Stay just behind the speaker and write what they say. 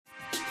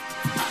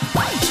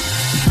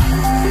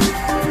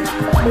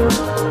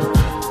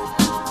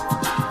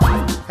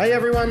Hey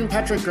everyone,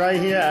 Patrick Gray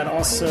here at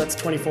AusCERT's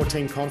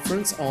 2014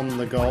 conference on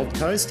the Gold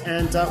Coast,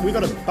 and we've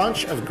got a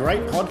bunch of great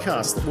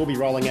podcasts that we'll be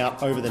rolling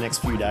out over the next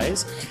few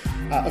days.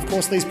 Of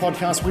course, these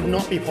podcasts would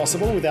not be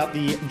possible without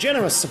the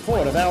generous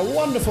support of our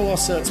wonderful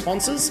AusCERT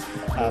sponsors,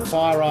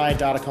 FireEye,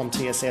 Datacom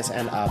TSS,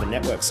 and Arbor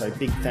Networks, so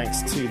big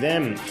thanks to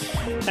them.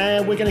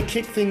 And we're going to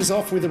kick things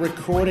off with a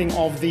recording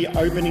of the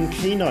opening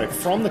keynote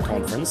from the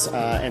conference,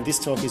 and this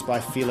talk is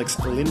by Felix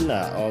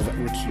Lindner of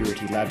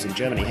Recurity Labs in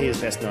Germany. He is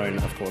best known,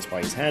 of course,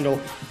 by his handle,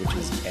 which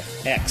is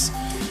FX.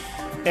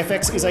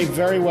 FX is a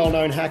very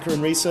well-known hacker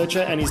and researcher,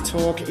 and his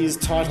talk is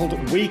titled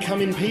 "We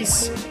Come in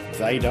Peace,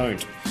 They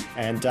Don't."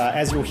 And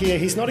as you'll hear,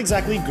 he's not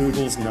exactly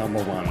Google's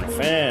 #1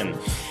 fan.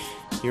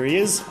 Here he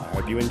is. I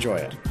hope you enjoy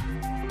it.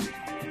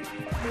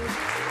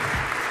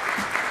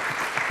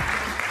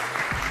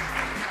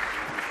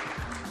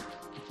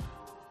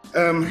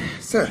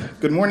 So,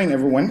 good morning,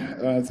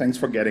 everyone. Thanks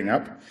for getting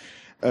up.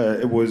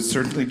 It was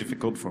certainly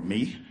difficult for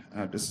me.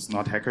 This is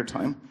not hacker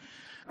time.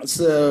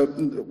 So,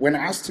 when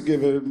asked to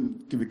give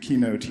a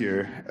keynote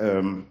here,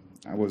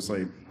 I was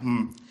like,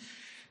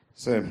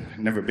 So, I've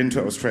never been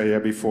to Australia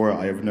before.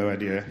 I have no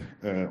idea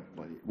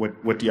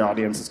what the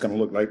audience is going to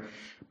look like.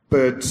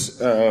 But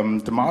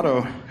the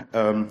motto,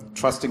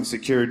 trusting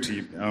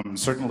security,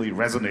 certainly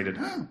resonated.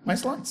 Oh, my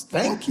slides.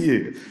 Thank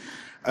you.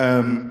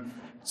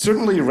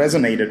 Certainly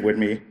resonated with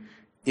me.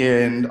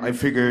 And I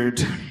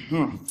figured,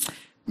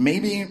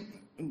 maybe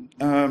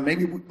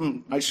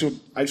I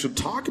should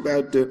talk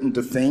about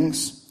the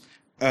things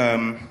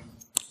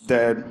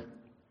that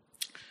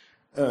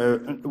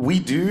we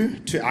do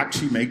to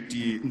actually make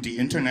the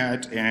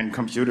internet and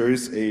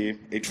computers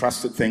a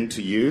trusted thing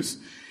to use,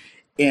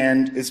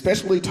 and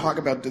especially talk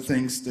about the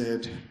things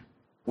that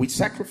we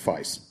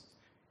sacrifice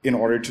in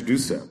order to do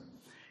so.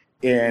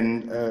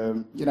 And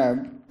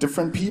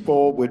different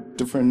people with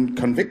different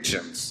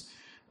convictions,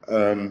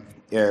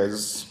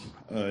 as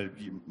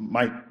you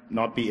might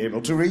not be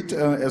able to read,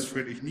 as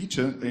Friedrich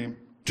Nietzsche, a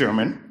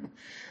German,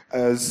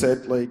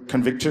 said, like,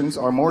 convictions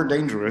are more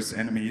dangerous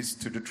enemies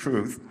to the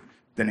truth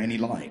than any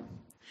lie.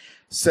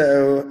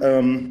 So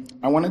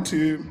I wanted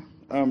to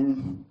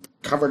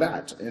cover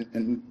that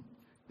and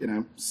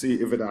see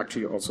if it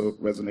actually also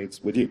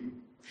resonates with you.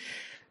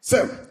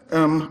 So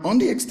on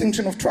the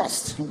extinction of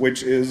trust,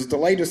 which is the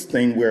latest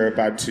thing we're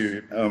about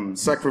to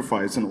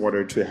sacrifice in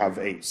order to have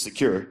a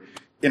secure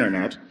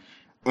internet,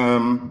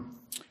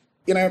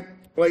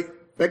 like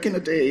back in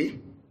the day,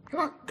 come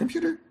on,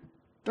 computer,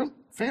 don't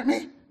fail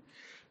me.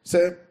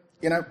 So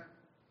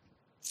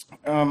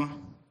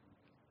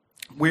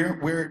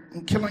we're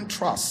killing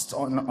trust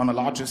on a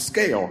larger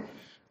scale,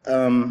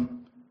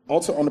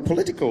 also on the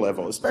political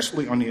level,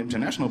 especially on the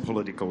international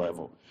political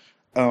level,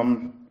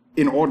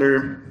 in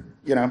order,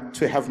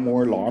 to have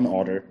more law and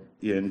order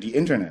in the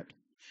internet.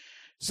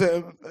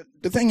 So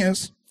the thing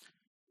is,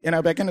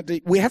 back in the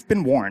day, we have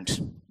been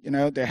warned.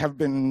 There have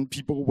been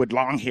people with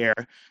long hair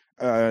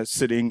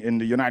sitting in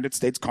the United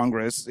States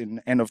Congress in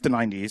the end of the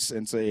 90s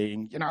and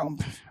saying,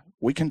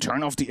 we can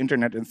turn off the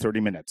internet in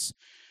 30 minutes.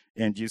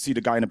 And you see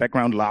the guy in the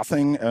background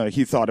laughing.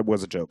 He thought it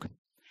was a joke.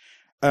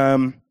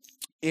 And,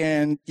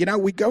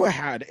 we go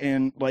ahead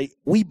and,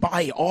 we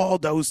buy all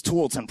those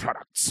tools and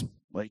products.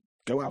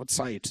 Go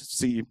outside,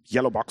 see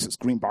yellow boxes,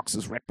 green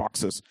boxes, red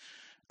boxes.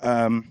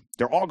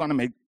 They're all going to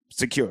make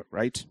secure,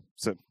 right?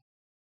 So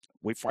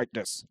we fight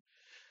this.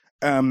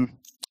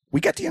 We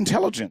get the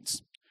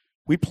intelligence.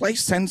 We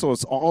place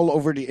sensors all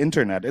over the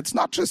internet. It's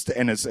not just the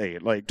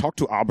NSA. Talk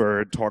to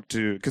Arbor, talk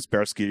to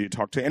Kaspersky,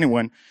 talk to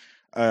anyone.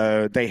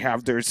 They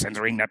have their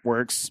sensoring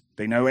networks.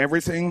 They know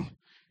everything.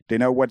 They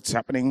know what's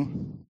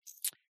happening.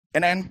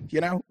 And then,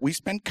 we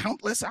spend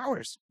countless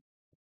hours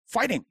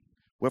fighting.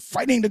 We're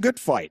fighting the good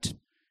fight.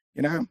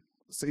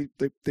 See,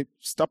 they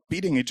stop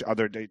beating each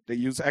other. They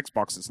use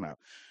Xboxes now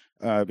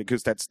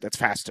because that's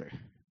faster.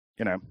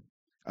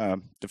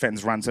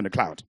 Defense runs in the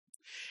cloud.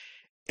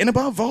 And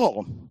above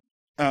all,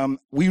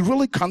 we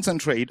really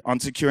concentrate on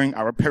securing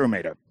our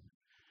perimeter.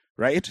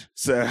 Right?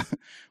 So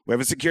we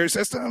have a secure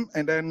system,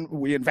 and then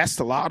we invest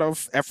a lot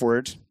of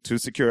effort to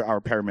secure our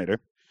perimeter.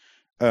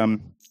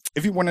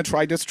 If you want to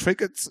try this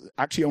trick, it's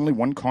actually only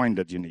one coin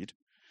that you need.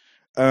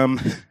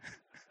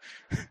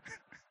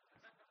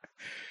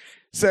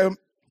 So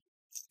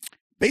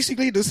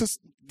basically, this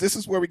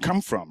is where we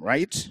come from,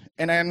 right?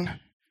 And then,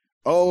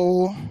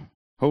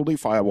 holy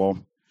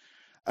firewall!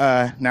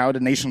 Now the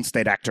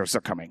nation-state actors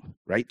are coming,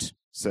 right?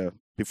 So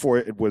before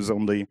it was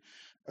only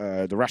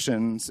the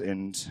Russians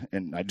and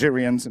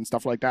Nigerians and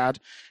stuff like that.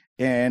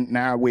 And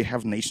now we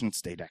have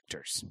nation-state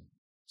actors.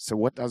 So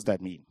what does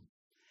that mean?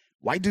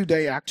 Why do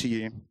they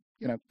actually,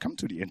 come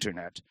to the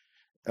internet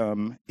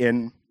and,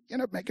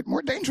 make it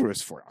more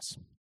dangerous for us?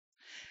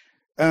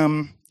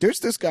 There's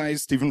this guy,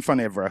 Stephen van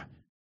Evera.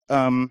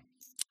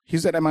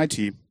 He's at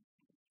MIT,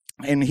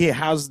 and he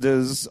has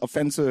this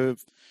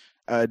offensive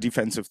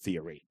defensive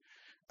theory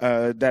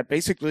that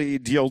basically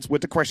deals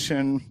with the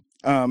question,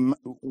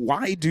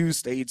 why do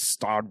states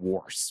start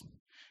wars?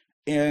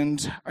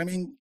 And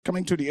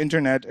coming to the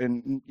internet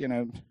and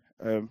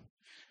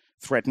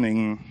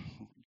threatening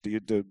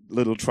the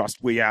little trust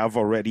we have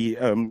already,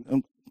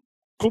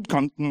 could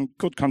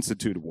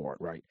constitute a war,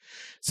 right?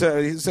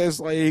 So he says,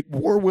 like,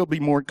 war will be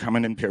more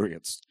common in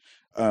periods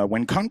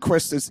when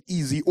conquest is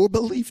easy or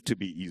believed to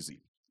be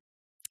easy.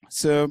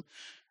 So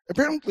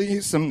apparently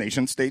some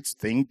nation states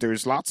think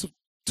there's lots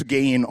to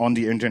gain on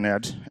the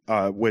internet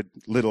with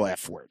little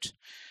effort.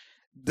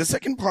 The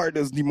second part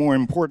is the more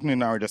important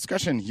in our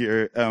discussion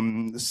here,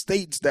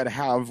 states that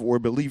have or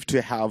believe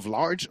to have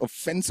large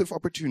offensive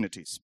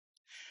opportunities.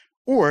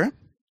 Or,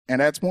 and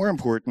that's more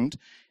important,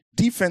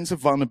 defensive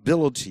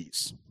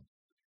vulnerabilities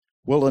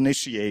will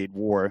initiate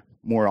war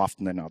more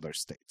often than other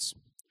states.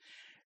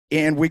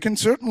 And we can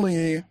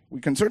certainly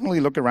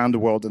look around the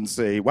world and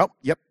say, well,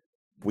 yep,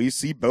 we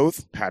see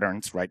both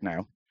patterns right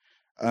now.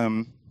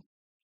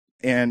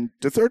 And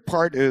the third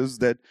part is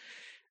that,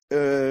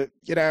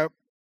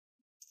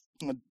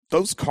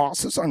 those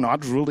causes are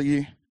not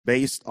really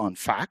based on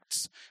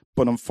facts,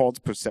 but on false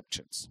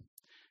perceptions.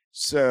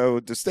 So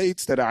the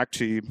states that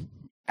actually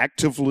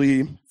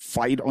actively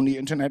fight on the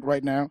internet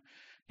right now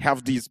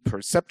have these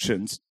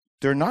perceptions.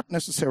 They're not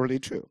necessarily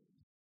true.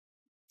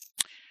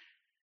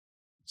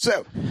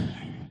 So,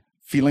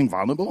 feeling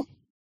vulnerable?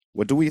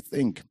 What do we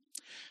think?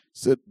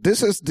 So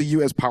this is the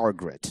US power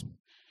grid.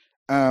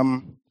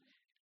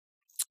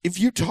 If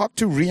you talk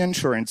to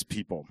reinsurance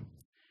people,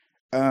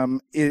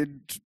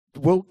 it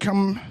will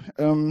come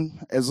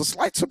as a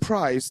slight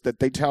surprise that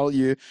they tell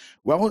you,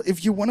 well,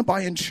 if you want to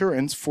buy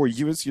insurance for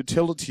US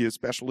utility,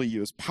 especially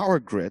US power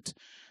grid,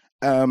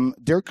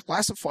 they're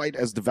classified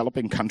as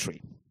developing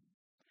country.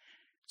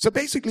 So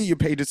basically you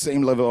pay the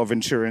same level of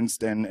insurance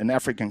than an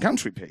African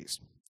country pays.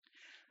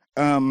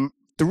 The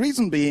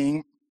reason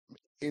being,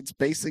 it's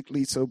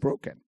basically so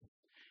broken.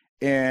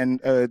 And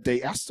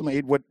they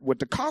estimate what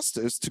the cost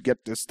is to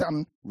get this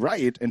done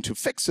right and to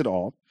fix it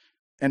all.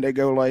 And they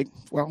go like,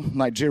 well,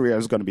 Nigeria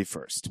is going to be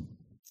first.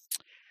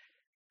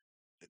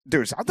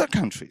 There's other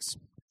countries.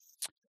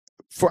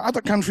 For other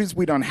countries,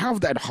 we don't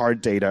have that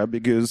hard data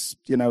because,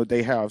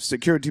 they have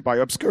security by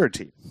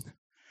obscurity.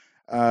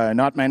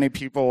 Not many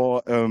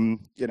people,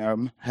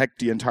 hack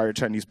the entire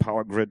Chinese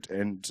power grid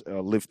and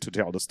live to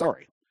tell the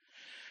story.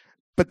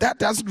 But that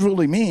doesn't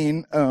really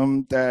mean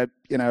that,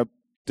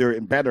 they're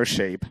in better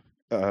shape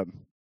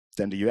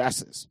than the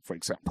US is, for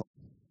example.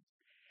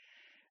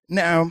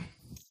 Now,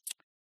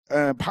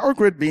 power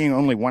grid being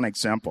only one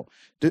example,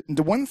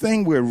 the one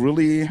thing we're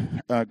really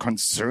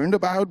concerned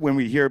about when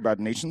we hear about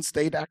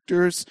nation-state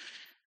actors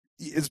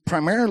is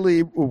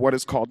primarily what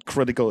is called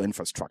critical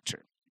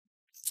infrastructure.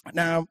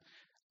 Now,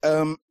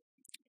 the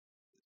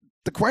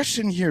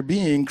question here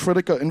being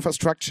critical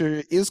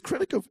infrastructure, is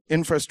critical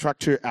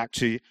infrastructure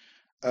actually,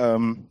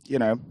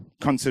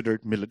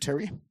 considered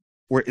military?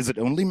 Or is it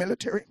only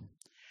military?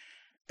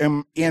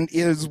 And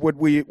is what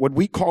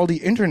we call the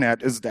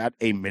internet, is that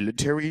a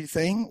military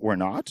thing or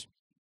not?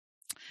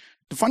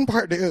 The fun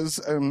part is,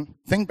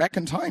 think back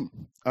in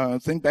time.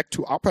 Think back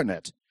to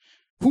ARPANET.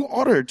 Who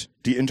ordered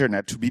the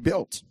internet to be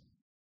built?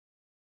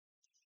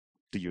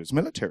 The US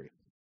military.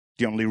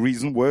 The only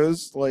reason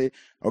was, like,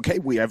 okay,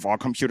 we have our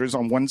computers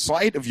on one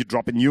side. If you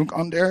drop a nuke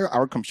on there,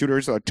 our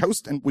computers are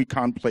toast and we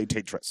can't play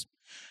Tetris.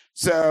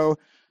 So,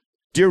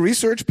 dear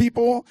research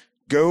people,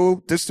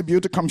 go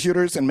distribute the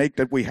computers and make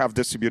that we have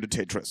distributed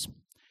Tetris.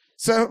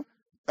 So,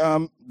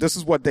 this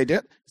is what they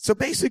did. So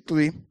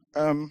basically,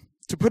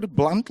 to put it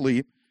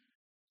bluntly,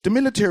 the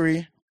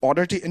military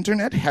ordered the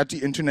internet, had the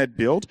internet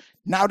built.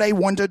 Now they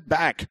want it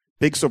back.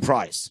 Big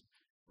surprise,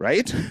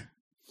 right?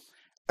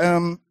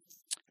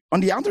 On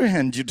the other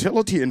hand,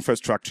 utility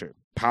infrastructure,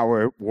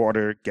 power,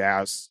 water,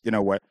 gas,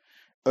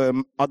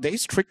 are they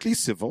strictly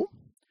civil?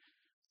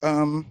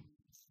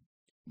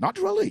 Not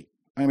really.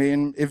 I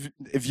mean,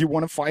 if you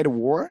want to fight a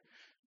war,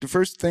 the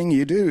first thing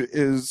you do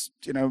is,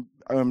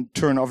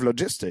 turn off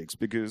logistics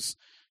because,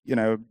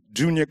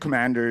 junior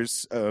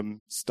commanders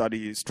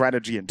study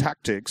strategy and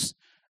tactics.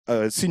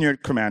 Senior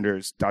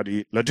commanders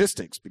study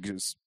logistics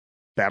because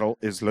battle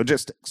is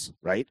logistics,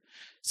 right?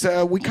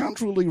 So we can't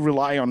really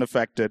rely on the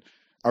fact that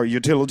our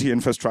utility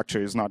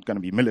infrastructure is not going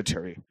to be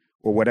military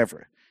or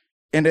whatever.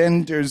 And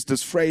then there's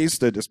this phrase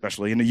that,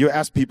 especially in the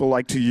US, people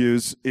like to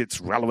use,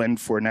 it's relevant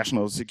for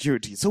national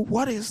security. So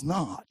what is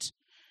not?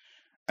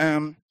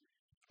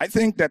 I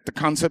think that the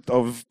concept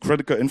of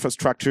critical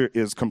infrastructure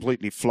is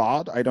completely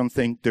flawed. I don't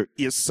think there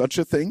is such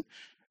a thing,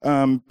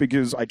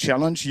 because I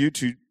challenge you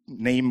to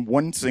name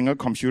one single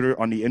computer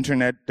on the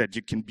internet that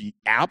you can be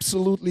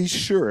absolutely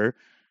sure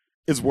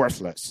is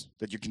worthless,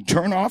 that you can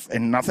turn off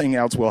and nothing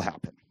else will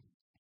happen.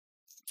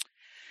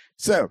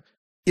 So,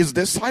 is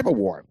this cyber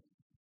war?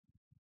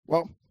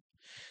 Well,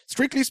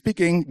 strictly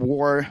speaking,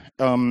 war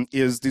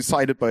is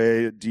decided by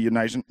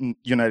the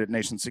United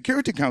Nations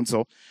Security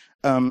Council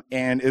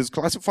and is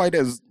classified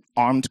as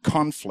armed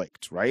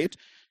conflict, right?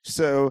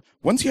 So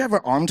once you have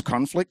an armed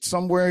conflict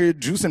somewhere,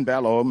 jus in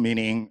bello,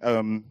 meaning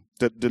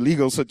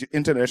the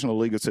international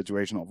legal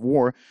situation of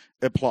war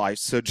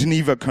applies. So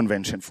Geneva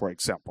Convention, for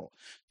example.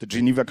 The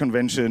Geneva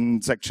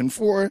Convention, Section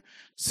 4,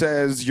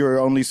 says you're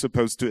only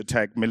supposed to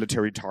attack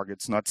military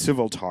targets, not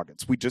civil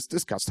targets. We just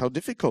discussed how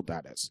difficult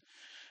that is.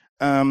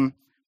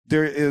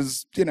 There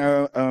is,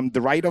 the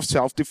right of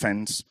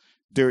self-defense.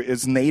 There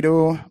is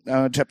NATO,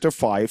 Chapter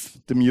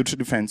 5, the mutual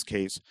defense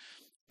case.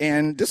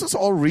 And this is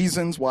all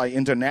reasons why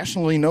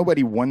internationally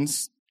nobody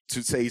wants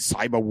to say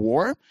cyber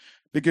war,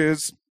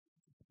 because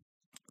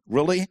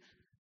really,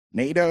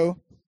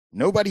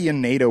 nobody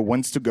in NATO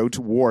wants to go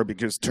to war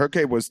because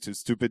Turkey was too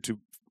stupid to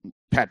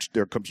patch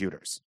their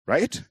computers,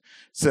 right?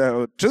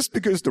 So just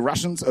because the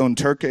Russians own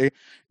Turkey,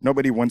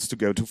 nobody wants to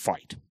go to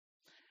fight.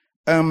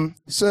 When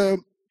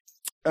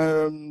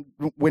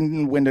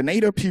the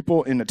NATO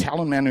people in the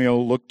Talon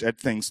manual looked at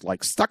things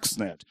like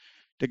Stuxnet,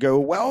 they go,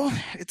 well,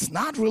 it's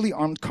not really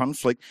armed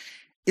conflict.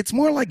 It's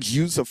more like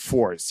use of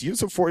force.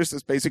 Use of force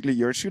is basically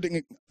you're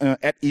shooting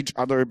at each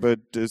other, but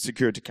the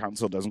Security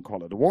Council doesn't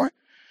call it a war.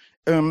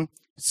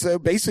 So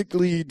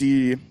basically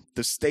the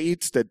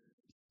states that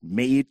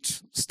made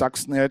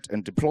Stuxnet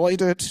and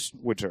deployed it,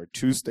 which are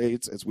 2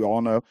 states, as we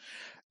all know,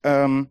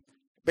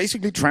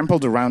 basically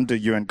trampled around the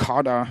UN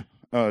Charter,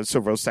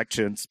 several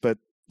sections, but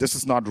this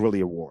is not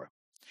really a war.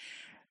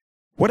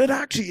 What it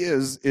actually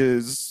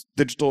is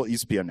digital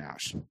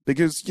espionage,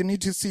 because you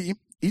need to see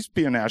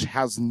espionage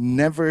has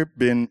never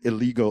been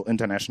illegal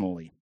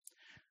internationally.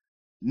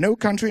 No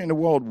country in the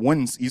world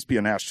wants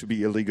espionage to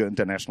be illegal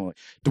internationally.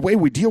 The way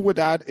we deal with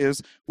that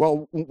is,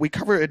 well, we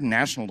cover it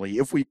nationally.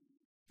 If we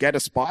get a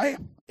spy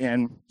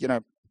and,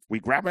 we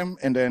grab him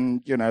and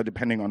then,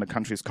 depending on the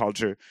country's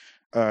culture,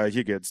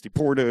 he gets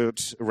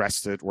deported,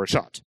 arrested, or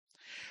shot.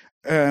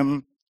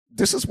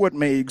 This is what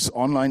makes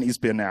online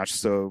espionage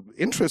so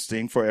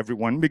interesting for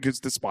everyone, because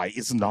the spy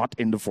is not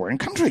in the foreign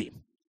country,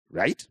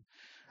 right?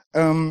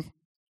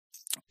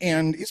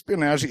 And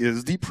espionage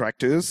is the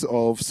practice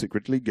of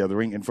secretly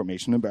gathering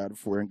information about a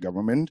foreign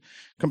government,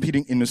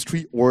 competing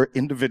industry, or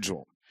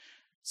individual.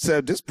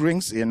 So this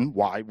brings in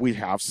why we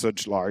have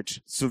such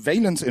large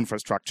surveillance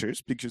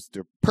infrastructures, because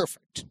they're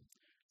perfect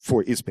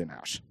for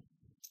espionage.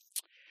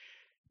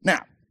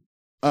 Now,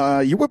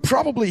 you will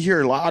probably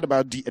hear a lot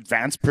about the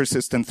advanced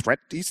persistent threat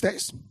these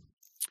days.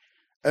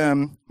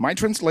 My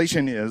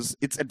translation is,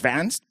 it's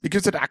advanced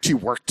because it actually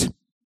worked.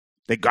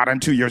 They got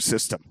into your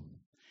system.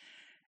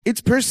 It's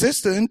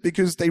persistent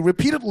because they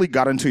repeatedly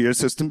got into your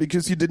system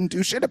because you didn't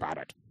do shit about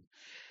it.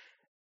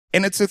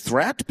 And it's a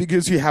threat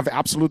because you have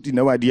absolutely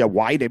no idea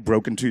why they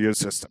broke into your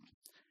system.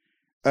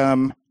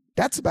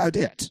 That's about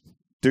it.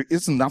 There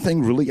is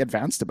nothing really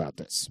advanced about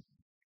this.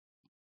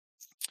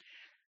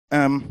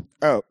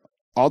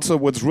 Also,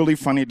 what's really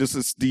funny, this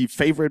is the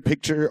favorite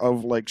picture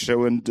of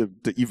showing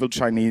the evil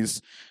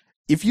Chinese.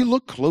 If you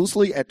look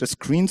closely at the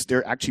screens,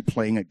 they're actually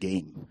playing a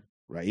game,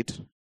 right?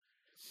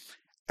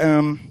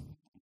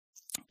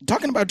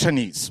 Talking about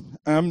Chinese.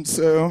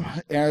 So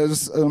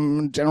as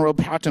General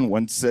Patton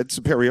once said,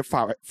 superior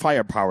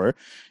firepower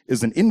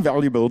is an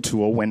invaluable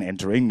tool when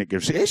entering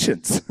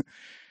negotiations.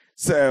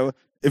 So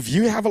if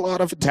you have a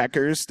lot of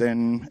attackers,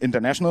 then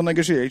international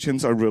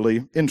negotiations are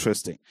really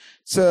interesting.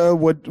 So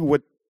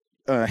what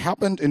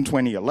happened in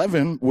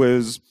 2011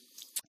 was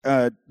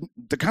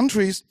the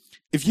countries,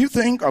 if you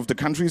think of the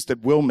countries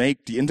that will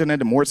make the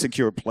internet a more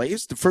secure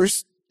place, the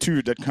first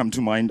 2 that come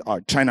to mind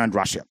are China and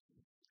Russia,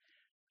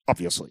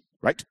 obviously,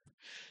 right?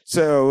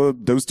 So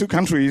those 2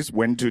 countries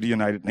went to the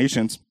United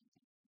Nations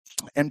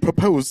and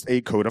proposed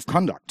a code of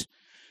conduct,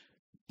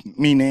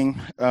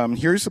 meaning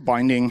here's a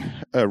binding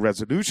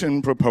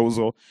resolution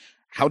proposal,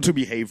 how to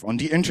behave on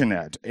the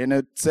internet. And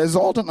it says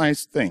all the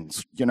nice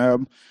things,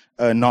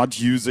 not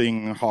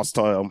using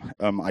hostile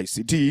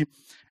ICT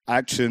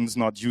actions,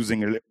 not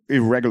using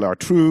irregular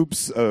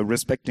troops,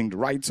 respecting the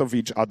rights of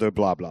each other,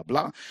 blah, blah,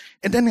 blah.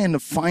 And then in the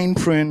fine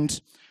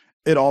print,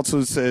 it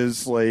also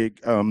says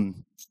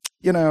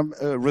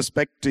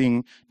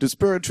respecting the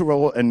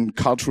spiritual and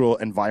cultural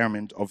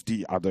environment of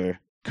the other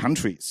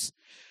countries.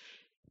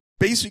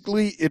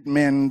 Basically, it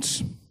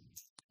meant,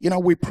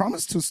 we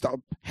promise to stop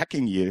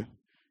hacking you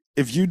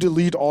if you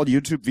delete all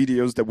YouTube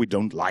videos that we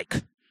don't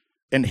like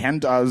and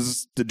hand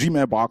us the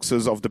Gmail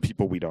boxes of the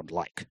people we don't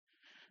like.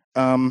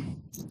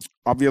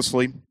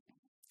 Obviously,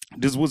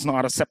 this was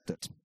not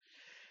accepted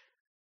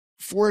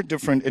for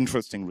different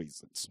interesting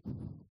reasons.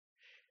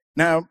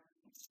 Now,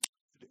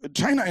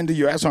 China and the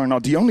US are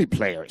not the only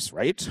players,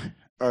 right?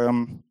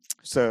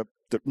 So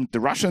the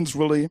Russians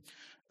really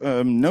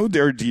know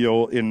their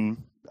deal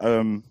in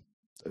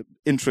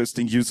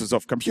interesting uses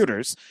of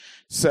computers.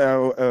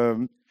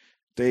 So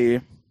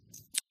they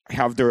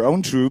have their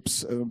own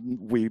troops.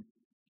 We,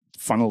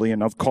 funnily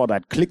enough, call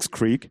that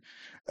Klickskrieg.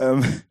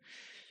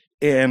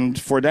 And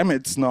for them,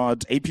 it's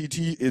not APT,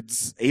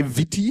 it's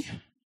AVT,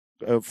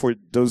 for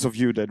those of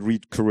you that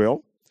read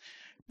Kirill.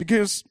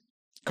 Because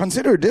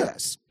consider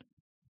this.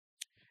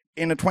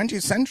 In the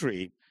 20th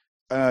century,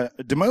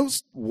 the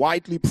most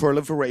widely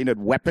proliferated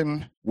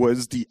weapon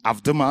was the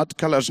Avtomat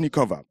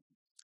Kalashnikova,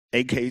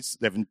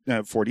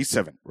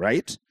 AK-47,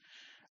 right?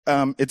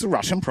 It's a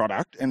Russian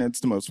product, and it's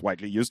the most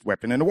widely used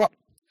weapon in the world.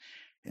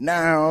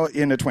 Now,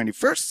 in the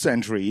 21st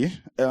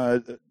century,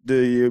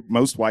 the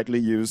most widely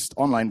used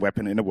online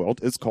weapon in the world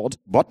is called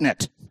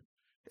botnet.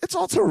 It's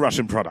also a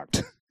Russian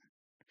product.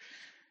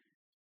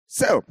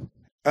 So,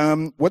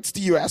 what's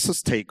the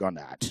US's take on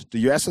that? The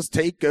US's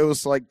take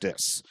goes like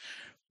this.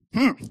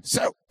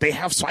 So, they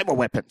have cyber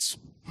weapons.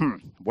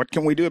 What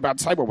can we do about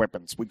cyber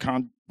weapons? We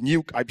can't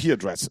nuke IP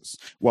addresses.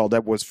 Well,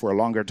 that was for a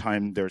longer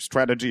time their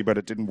strategy, but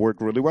it didn't work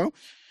really well.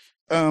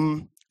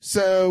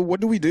 So,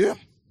 what do?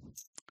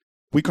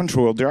 We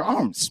control their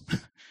arms.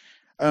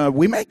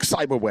 We make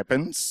cyber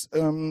weapons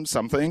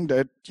something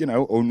that,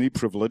 only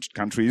privileged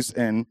countries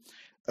and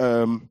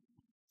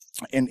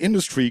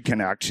industry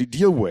can actually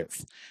deal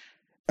with.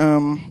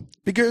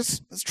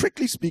 Because,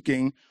 strictly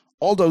speaking,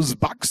 all those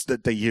bugs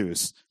that they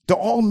use, they're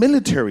all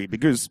military,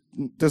 because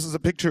this is a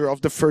picture of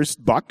the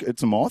first bug,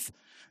 it's a moth,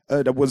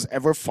 that was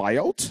ever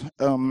filed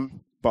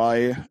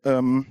by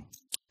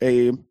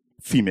a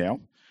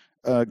female,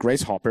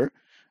 Grace Hopper,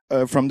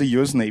 from the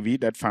US Navy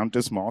that found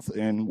this moth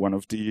in one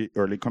of the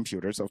early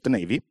computers of the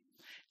Navy.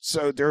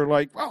 So they're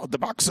like, well, the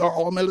bugs are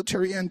all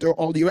military and they're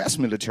all US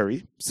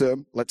military,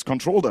 so let's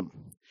control them.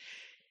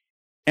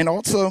 And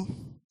also,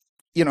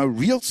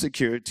 real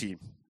security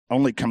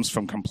only comes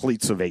from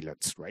complete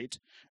surveillance, right?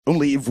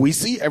 Only if we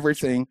see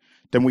everything,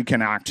 then we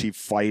can actually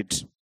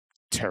fight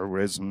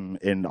terrorism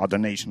in other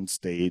nation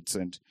states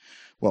and,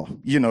 well,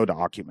 the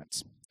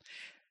arguments.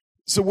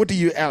 So what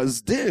the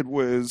US did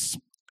was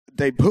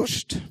they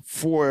pushed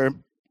for,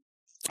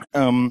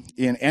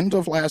 in end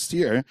of last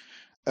year,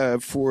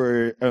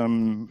 for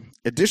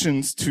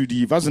additions to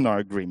the Wassenaar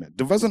Agreement.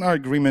 The Wassenaar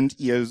Agreement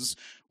is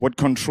what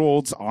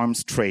controls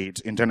arms trade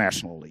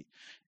internationally.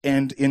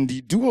 And in the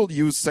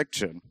dual-use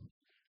section,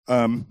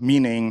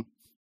 meaning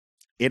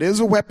it is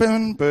a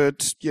weapon,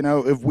 but,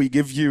 if we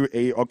give you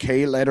a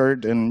okay letter,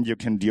 then you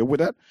can deal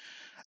with it.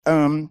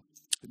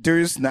 There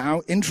is now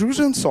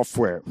intrusion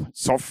software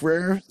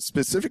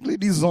specifically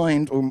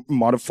designed or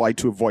modified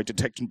to avoid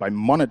detection by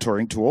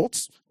monitoring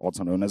tools,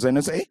 also known as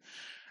NSA,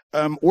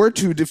 or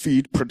to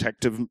defeat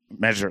protective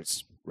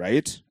measures,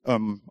 right?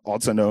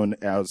 Also known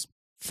as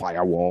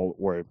firewall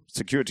or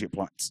security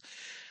appliance,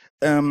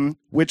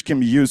 which can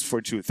be used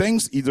for two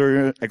things,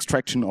 either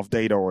extraction of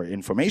data or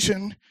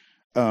information,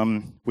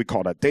 we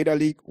call that data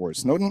leak or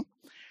Snowden,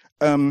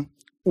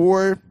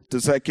 or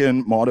the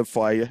second,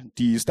 modify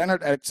the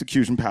standard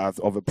execution path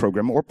of a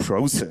program or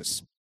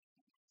process.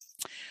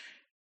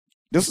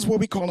 This is what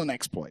we call an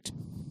exploit.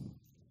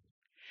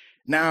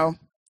 Now,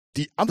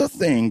 the other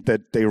thing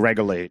that they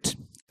regulate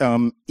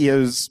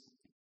is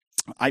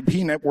IP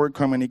network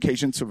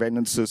communication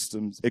surveillance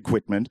systems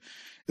equipment,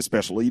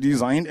 especially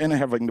designed and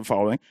having the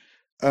following: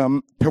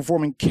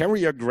 performing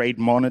carrier-grade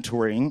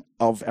monitoring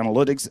of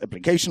analytics,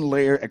 application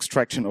layer,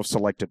 extraction of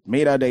selected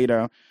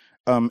metadata,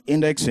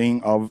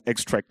 indexing of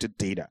extracted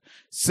data.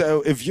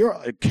 So if you're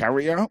a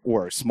carrier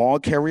or a small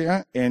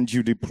carrier and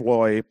you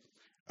deploy,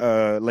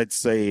 let's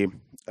say,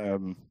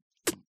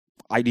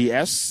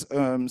 IDS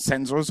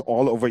sensors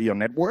all over your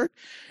network,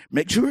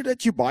 make sure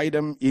that you buy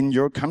them in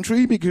your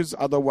country, because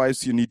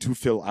otherwise you need to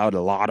fill out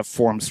a lot of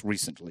forms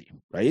recently,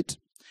 right?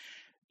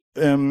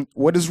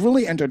 What is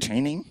really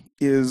entertaining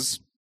is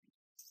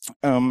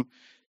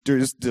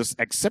there's this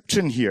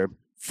exception here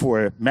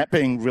for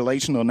mapping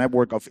relational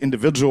network of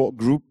individual,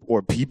 group,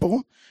 or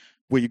people,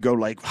 where you go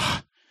like,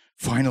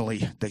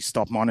 finally, they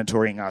stop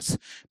monitoring us.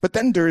 But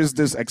then there is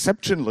this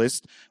exception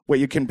list where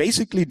you can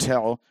basically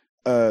tell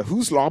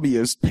whose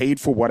lobbyist paid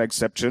for what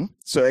exception.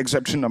 So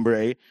exception number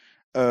A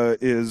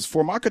is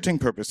for marketing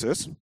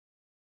purposes.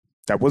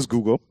 That was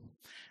Google.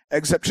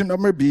 Exception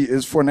number B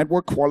is for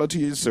network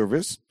quality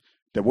service.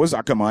 That was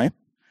Akamai.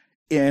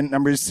 And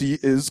number C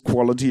is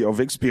quality of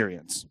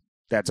experience.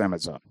 That's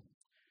Amazon.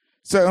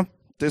 So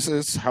this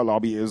is how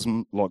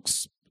lobbyism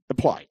looks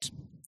applied.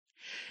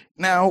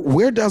 Now,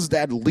 where does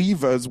that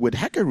leave us with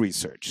hacker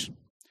research?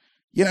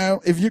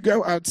 If you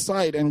go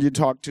outside and you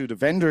talk to the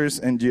vendors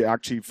and you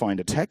actually find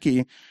a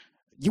techie,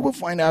 you will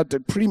find out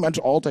that pretty much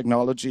all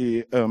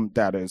technology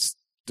that is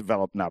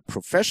developed now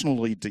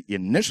professionally, the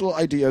initial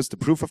ideas, the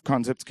proof of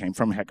concepts came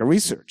from hacker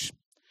research.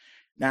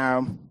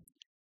 Now,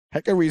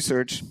 hacker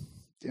research,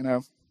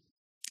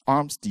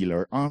 arms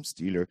dealer.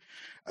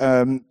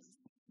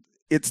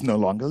 It's no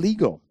longer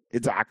legal.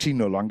 It's actually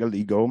no longer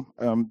legal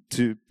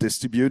to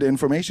distribute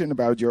information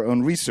about your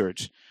own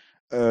research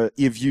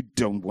if you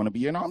don't want to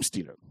be an arms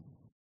dealer.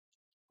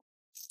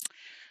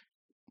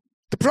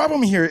 The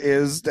problem here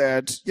is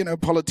that,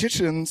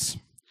 politicians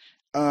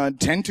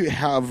tend to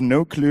have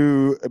no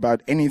clue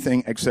about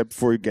anything except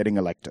for getting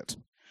elected,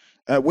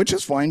 which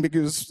is fine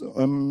because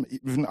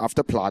even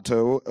after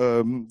Plato,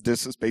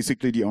 this is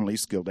basically the only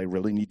skill they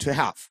really need to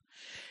have.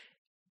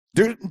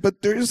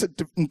 But there is a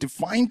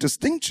defined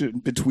distinction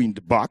between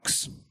the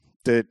bugs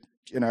that,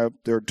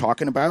 they're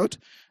talking about,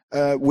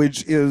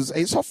 which is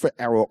a software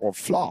error or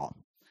flaw,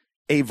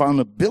 A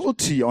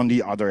vulnerability, on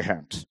the other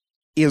hand,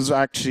 is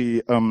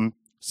actually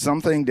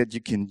something that you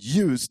can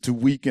use to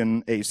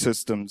weaken a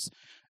system's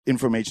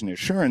information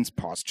assurance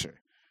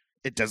posture.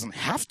 It doesn't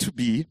have to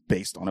be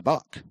based on a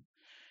bug.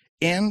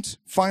 And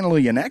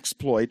finally, an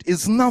exploit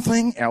is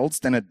nothing else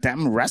than a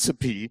damn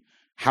recipe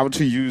how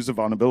to use a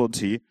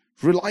vulnerability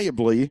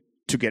reliably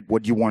to get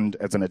what you want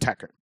as an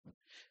attacker.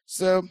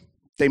 So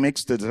they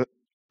mixed it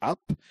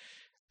up.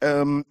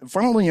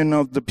 Funnily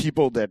enough, the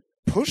people that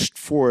pushed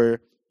for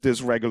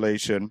this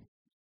regulation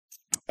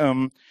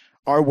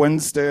are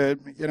ones that,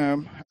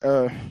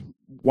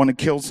 want to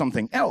kill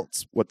something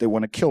else. What they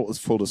want to kill is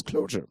full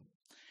disclosure.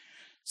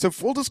 So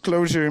full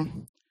disclosure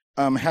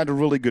had a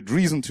really good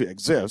reason to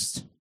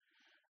exist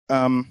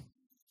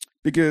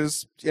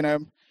because,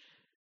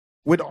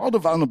 with all the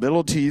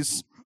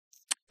vulnerabilities,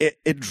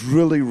 it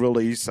really,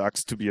 really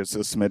sucks to be a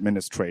system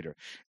administrator.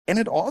 And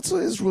it also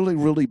is really,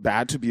 really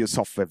bad to be a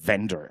software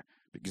vendor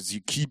because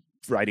you keep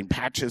writing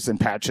patches, and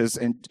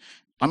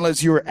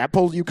unless you're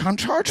Apple, you can't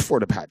charge for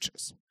the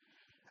patches.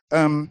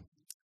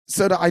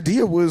 So the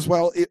idea was,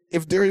 well,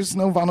 if there is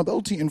no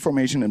vulnerability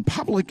information in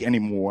public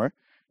anymore,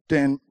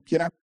 then,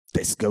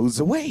 this goes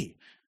away.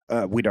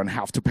 We don't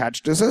have to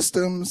patch the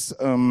systems.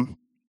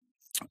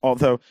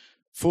 Although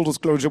full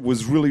disclosure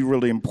was really,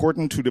 really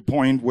important to the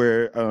point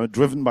where,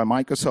 driven by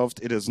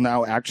Microsoft, it is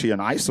now actually an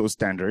ISO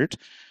standard.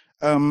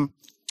 It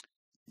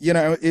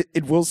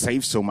will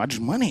save so much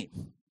money.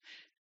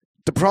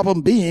 The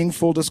problem being,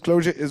 full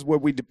disclosure is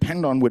what we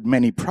depend on with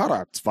many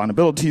products.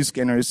 Vulnerability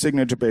scanners,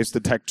 signature-based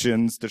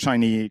detections, the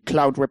shiny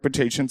cloud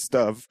reputation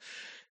stuff,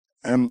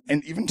 and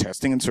even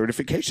testing and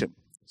certification.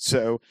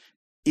 So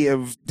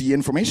if the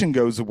information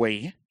goes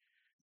away,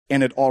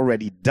 and it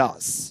already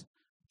does,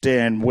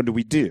 then what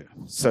do?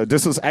 So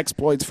this is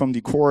exploits from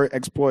the core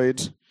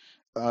exploit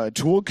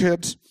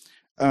toolkit.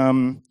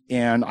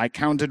 And I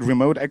counted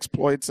remote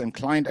exploits and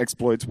client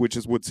exploits, which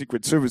is what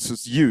secret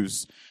services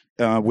use.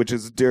 Which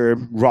is their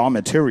raw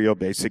material,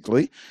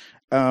 basically.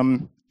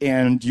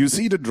 And you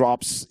see the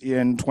drops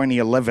in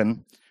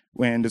 2011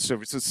 when the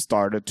services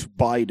started to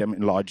buy them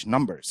in large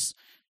numbers.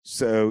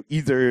 So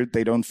either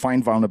they don't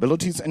find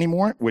vulnerabilities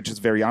anymore, which is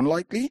very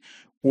unlikely,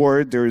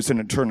 or there is an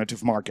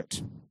alternative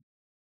market.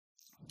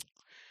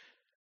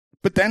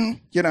 But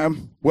then,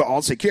 we're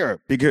all secure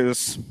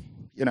because,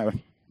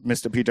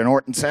 Mr. Peter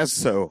Norton says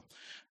so.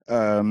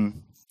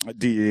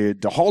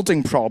 The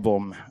halting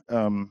problem,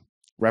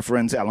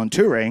 reference Alan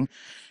Turing,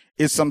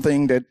 is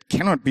something that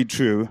cannot be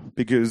true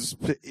because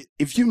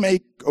if you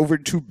make over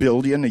 $2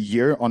 billion a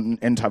year on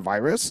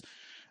antivirus,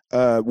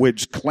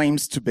 which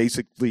claims to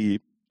basically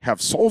have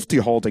solved the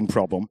halting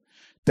problem,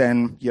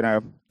 then,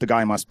 the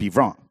guy must be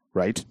wrong,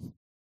 right?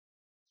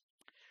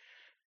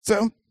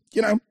 So,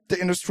 the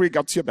industry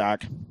got your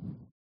back.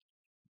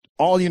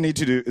 All you need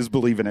to do is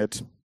believe in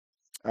it.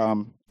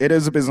 It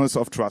is a business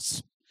of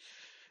trust.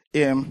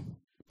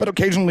 But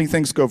occasionally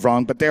things go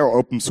wrong, but they are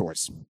open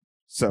source.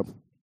 So,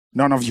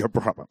 none of your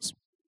problems.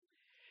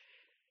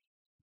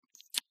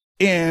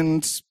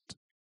 And,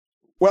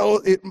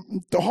 well,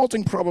 the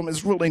halting problem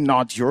is really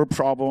not your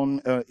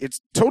problem.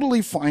 It's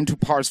totally fine to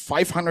parse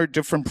 500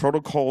 different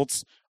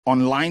protocols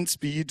on line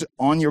speed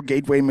on your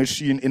gateway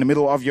machine in the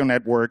middle of your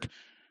network,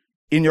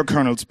 in your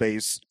kernel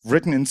space,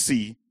 written in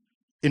C,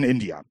 in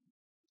India.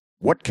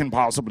 What can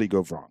possibly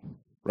go wrong,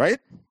 right?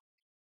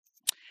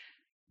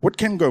 What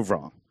can go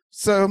wrong?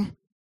 So,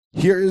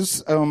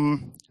 here's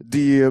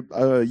the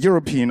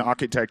European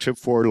architecture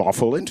for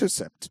lawful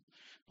intercept.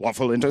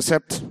 Lawful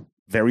intercept,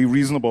 very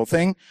reasonable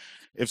thing.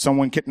 If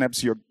someone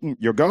kidnaps your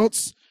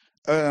goats,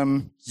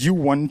 you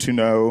want to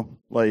know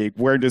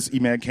where this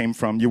email came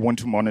from. You want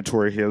to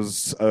monitor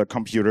his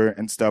computer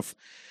and stuff.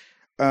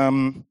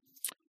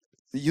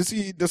 You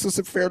see, this is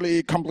a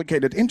fairly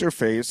complicated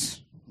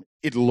interface.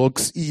 It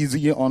looks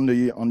easy on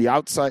the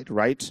outside,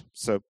 right?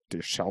 So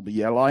there shall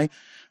be li.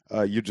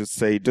 You just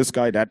say this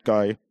guy, that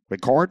guy,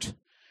 record,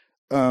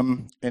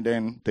 and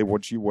then they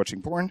watch you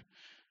watching porn.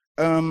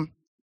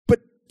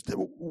 But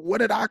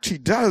what it actually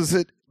does,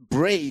 it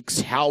breaks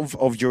half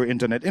of your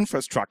internet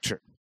infrastructure.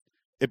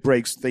 It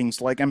breaks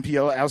things like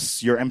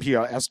MPLS, your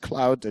MPLS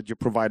cloud that your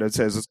provider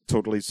says is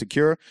totally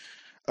secure.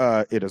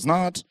 It is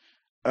not.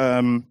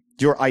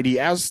 Your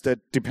IDS that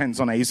depends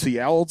on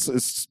ACLs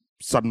is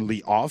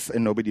suddenly off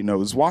and nobody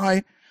knows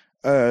why.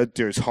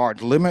 There's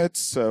hard limits,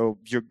 so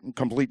your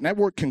complete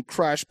network can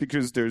crash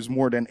because there's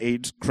more than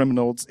 8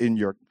 criminals in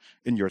your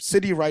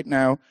city right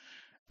now,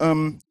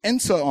 and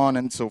so on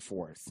and so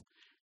forth.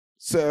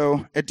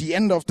 So at the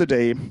end of the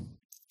day,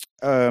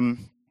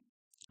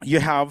 you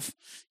have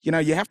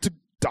to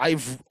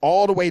dive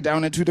all the way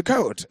down into the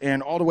code,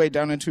 and all the way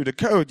down into the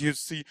code, you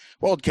see,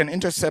 well, it can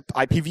intercept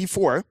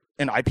IPv4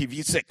 and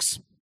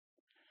IPv6,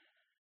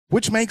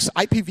 which makes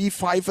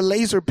IPv5 a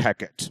laser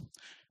packet,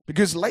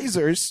 because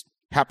lasers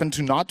happen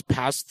to not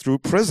pass through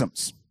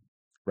prisms,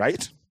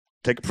 right?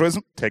 Take a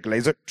prism, take a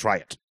laser, try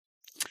it.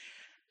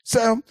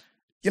 So,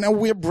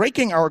 we're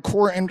breaking our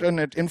core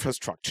internet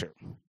infrastructure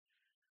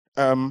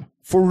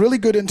for really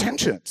good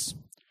intentions.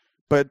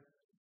 But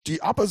the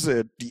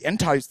opposite, the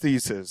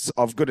antithesis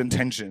of good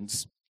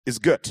intentions is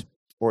good,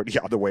 or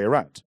the other way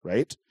around,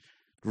 right?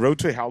 The road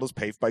to hell is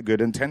paved by good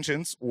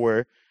intentions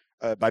or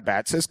by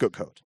bad Cisco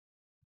code.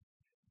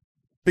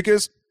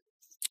 Because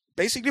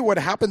basically what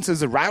happens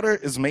is a router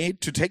is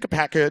made to take a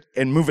packet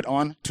and move it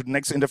on to the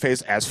next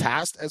interface as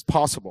fast as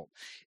possible.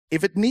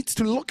 If it needs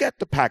to look at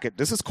the packet,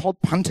 this is called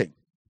punting.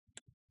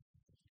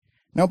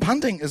 Now,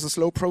 punting is a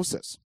slow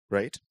process,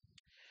 right?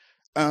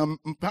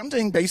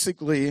 Punting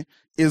basically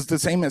is the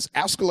same as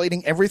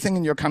escalating everything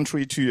in your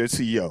country to your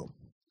CEO.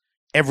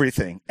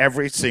 Everything,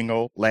 every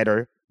single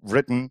letter,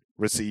 written,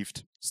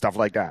 received, stuff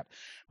like that.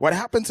 What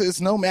happens is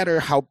no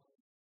matter how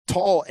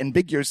tall and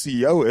big your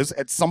CEO is,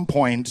 at some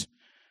point,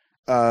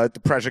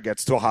 the pressure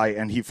gets too high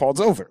and he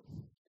falls over.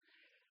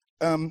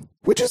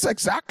 Which is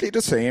exactly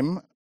the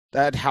same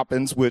that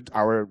happens with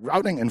our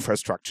routing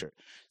infrastructure.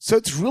 So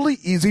it's really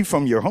easy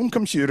from your home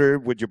computer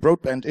with your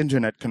broadband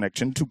internet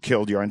connection to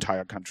kill your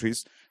entire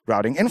country's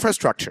routing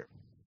infrastructure.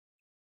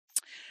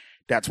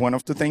 That's one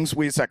of the things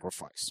we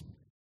sacrifice.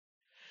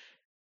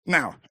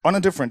 Now, on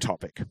a different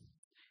topic.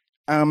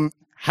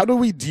 How do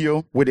we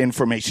deal with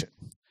information?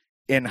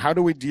 And how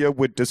do we deal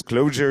with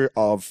disclosure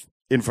of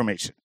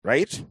information,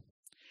 right?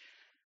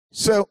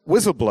 So,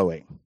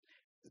 whistleblowing.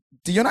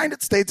 The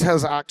United States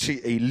has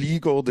actually a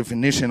legal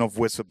definition of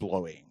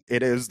whistleblowing.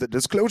 It is the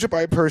disclosure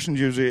by a person,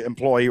 usually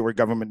employee or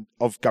government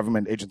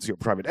agency or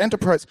private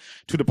enterprise,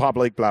 to the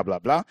public, blah, blah,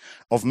 blah,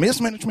 of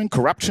mismanagement,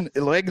 corruption,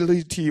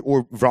 illegality,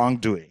 or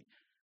wrongdoing.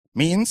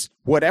 Means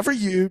whatever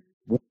you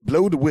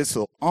blow the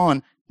whistle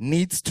on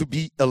needs to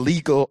be a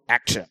legal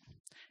action.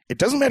 It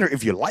doesn't matter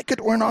if you like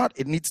it or not,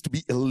 it needs to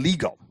be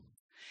illegal.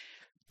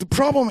 The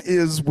problem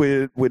is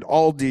with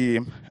all the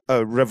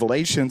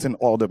revelations and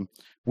all the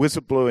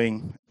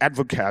whistleblowing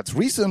advocates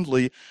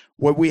recently,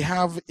 what we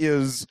have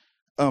is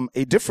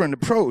a different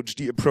approach,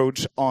 the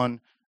approach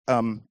on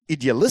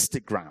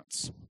idealistic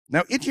grounds.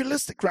 Now,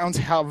 idealistic grounds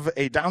have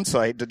a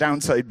downside, the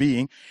downside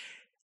being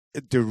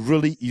they're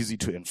really easy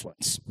to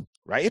influence,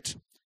 right?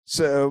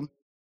 So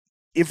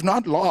if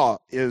not law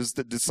is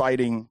the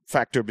deciding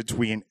factor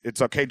between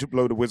it's okay to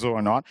blow the whistle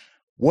or not,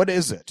 what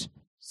is it?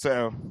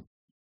 So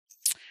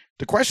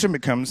the question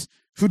becomes,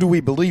 who do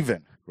we believe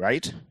in,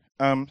 right?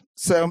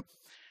 So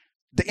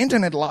the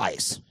internet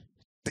lies.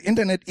 The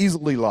internet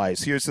easily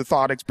lies. Here's a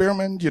thought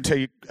experiment. You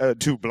take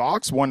two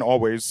blocks. One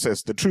always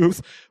says the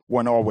truth.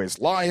 One always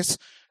lies.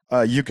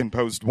 You can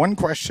post one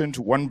question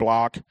to one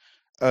block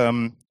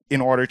in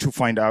order to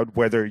find out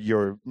whether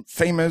you're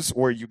famous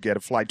or you get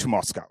a flight to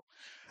Moscow.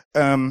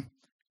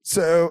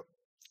 So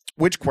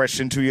which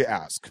question do you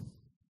ask?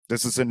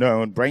 This is a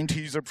known brain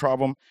teaser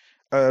problem,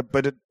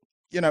 but it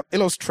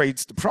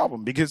illustrates the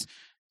problem because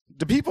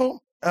the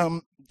people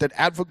that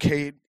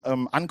advocate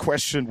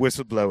unquestioned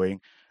whistleblowing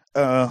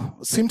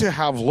seem to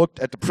have looked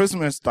at the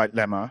prisoner's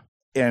dilemma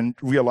and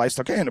realized,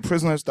 okay, in the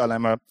prisoner's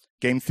dilemma,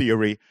 game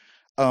theory,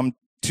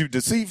 to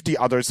deceive the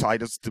other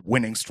side is the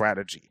winning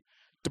strategy.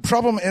 The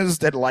problem is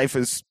that life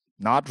is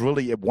not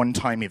really a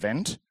one-time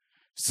event.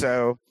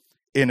 So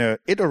in an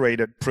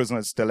iterated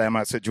prisoner's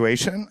dilemma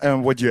situation,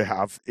 what you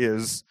have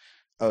is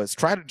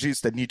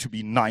strategies that need to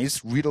be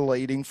nice,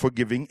 relating,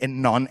 forgiving,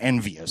 and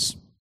non-envious,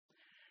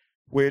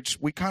 which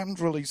we can't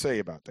really say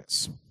about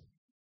this.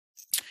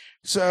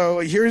 So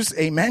here's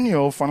a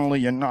manual,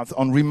 funnily enough,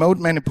 on remote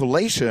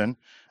manipulation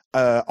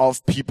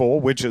of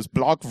people, which is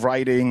blog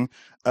writing,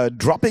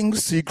 dropping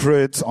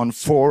secrets on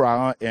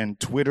fora and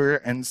Twitter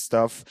and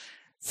stuff.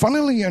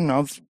 Funnily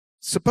enough,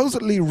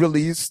 supposedly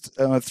released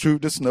through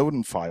the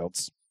Snowden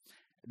files.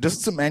 This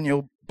is a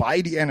manual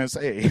by the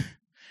NSA,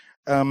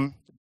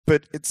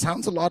 but it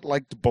sounds a lot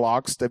like the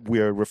blogs that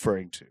we're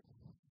referring to.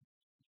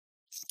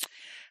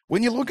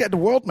 When you look at the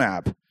world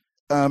map,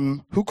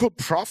 who could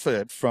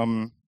profit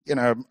from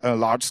a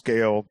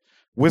large-scale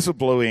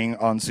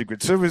whistleblowing on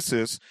secret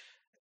services?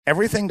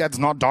 Everything that's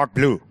not dark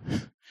blue.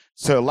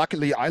 So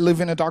luckily, I live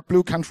in a dark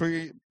blue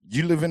country.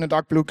 You live in a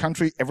dark blue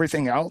country.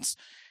 Everything else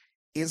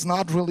is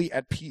not really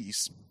at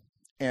peace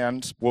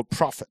and will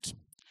profit.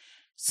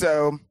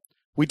 So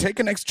we take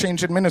an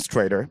exchange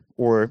administrator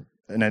or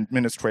an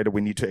administrator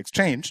we need to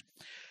exchange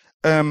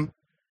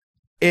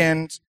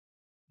and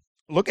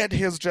look at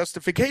his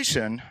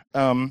justification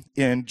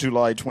in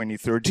July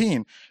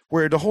 2013,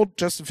 where the whole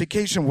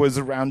justification was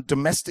around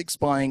domestic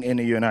spying in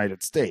the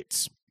United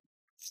States.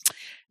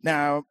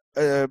 Now,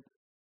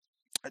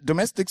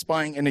 domestic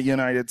spying in the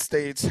United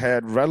States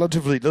had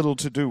relatively little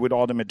to do with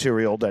all the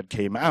material that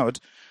came out.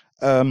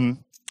 The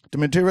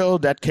material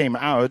that came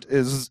out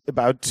is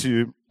about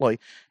to,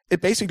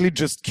 it basically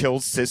just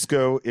kills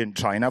Cisco in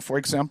China, for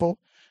example.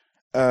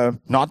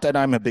 Not that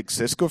I'm a big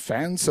Cisco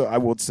fan, so I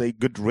would say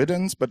good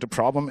riddance, but the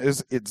problem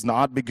is it's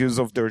not because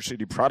of their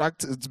shitty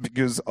products, it's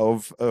because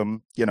of,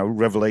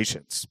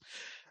 revelations,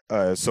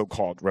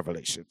 so-called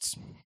revelations.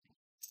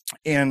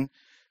 And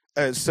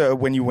so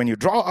when you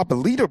draw up a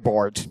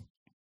leaderboard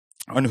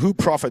on who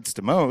profits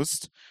the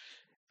most,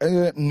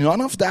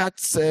 none of that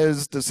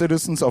says the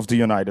citizens of the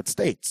United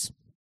States.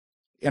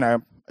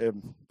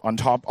 On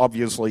top,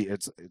 obviously,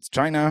 it's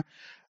China.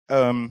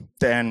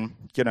 then,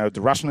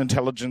 the Russian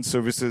intelligence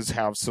services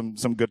have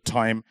some good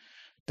time.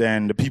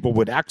 Then the people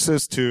with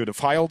access to the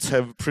files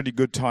have a pretty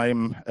good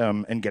time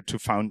and get to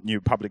found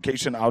new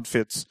publication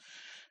outfits.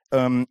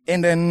 And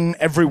then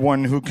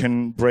everyone who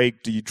can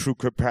break the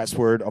TrueCrypt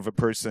password of a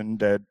person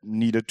that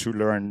needed to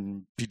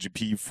learn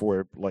PGP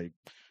for like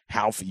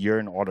half a year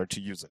in order to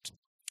use it.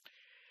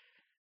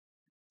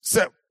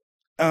 So,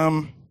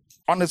 on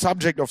the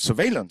subject of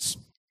surveillance,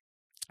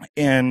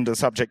 and the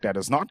subject that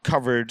is not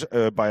covered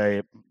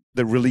by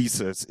the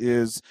releases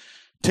is,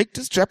 take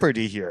this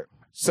jeopardy here.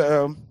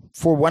 So,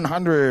 for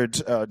 100,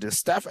 the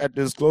staff at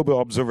this global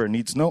observer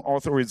needs no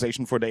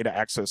authorization for data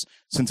access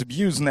since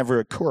abuse never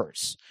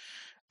occurs.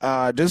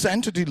 This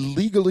entity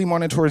legally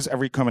monitors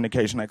every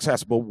communication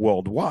accessible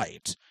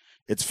worldwide.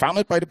 It's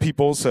founded by the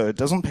people, so it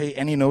doesn't pay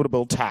any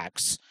notable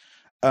tax.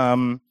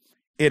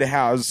 It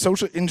has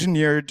social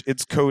engineered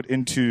its code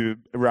into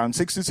around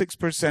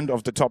 66%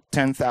 of the top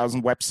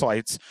 10,000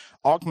 websites,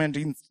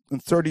 augmenting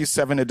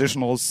 37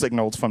 additional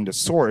signals from the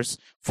source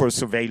for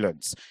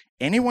surveillance.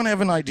 Anyone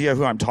have an idea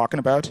who I'm talking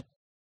about?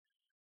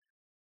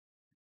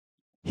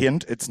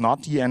 Hint, it's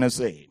not the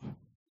NSA.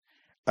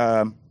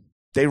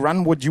 They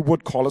run what you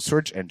would call a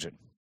search engine,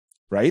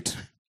 right?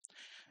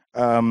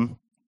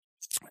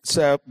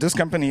 So this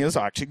company is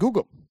actually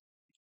Google.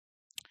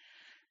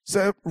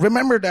 So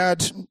remember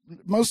that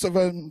most of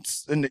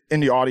us in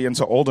the audience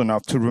are old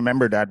enough to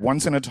remember that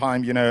once in a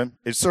time,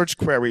 a search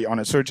query on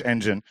a search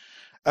engine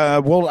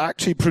will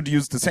actually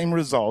produce the same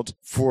result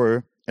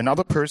for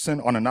another person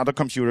on another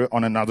computer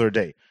on another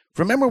day.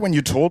 Remember when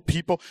you told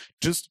people,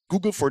 just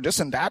Google for this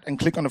and that and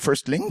click on the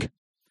first link?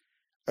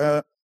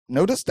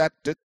 Notice that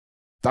it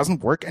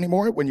doesn't work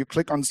anymore. When you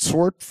click on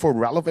sort for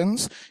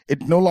relevance,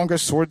 it no longer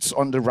sorts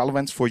on the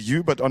relevance for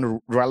you, but on the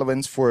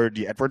relevance for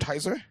the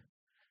advertiser.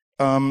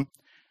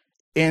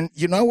 And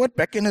you know what?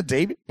 Back in the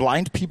day,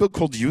 blind people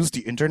could use the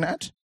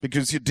internet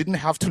because you didn't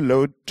have to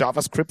load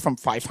JavaScript from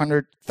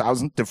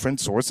 500,000 different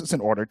sources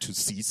in order to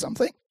see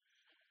something.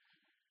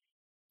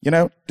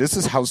 This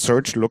is how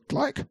search looked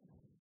like.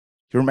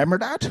 You remember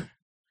that?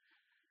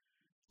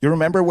 You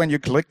remember when you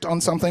clicked on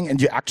something and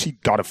you actually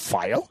got a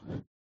file?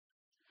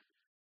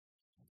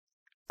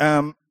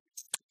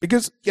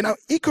 Because,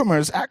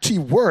 e-commerce actually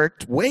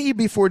worked way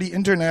before the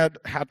internet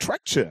had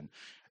traction.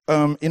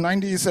 In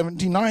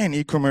 1979,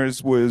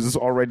 e-commerce was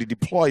already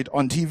deployed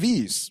on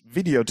TVs,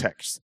 video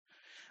text.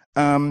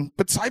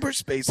 But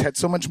cyberspace had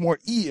so much more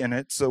E in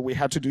it, so we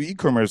had to do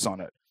e-commerce on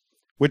it,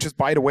 which is,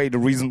 by the way, the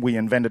reason we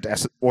invented,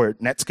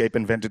 Netscape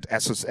invented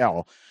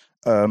SSL.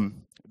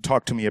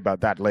 Talk to me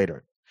about that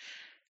later.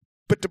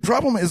 But the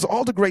problem is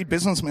all the great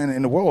businessmen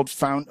in the world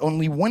found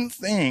only one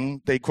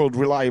thing they could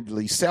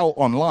reliably sell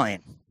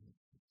online.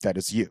 That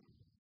is you.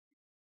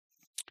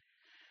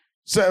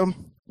 So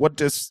what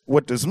this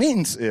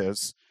means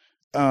is,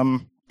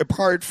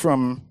 apart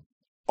from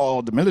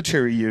all the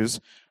military use,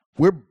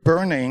 we're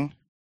burning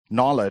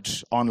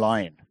knowledge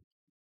online.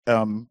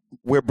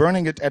 We're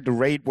burning it at the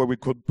rate where we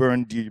could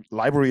burn the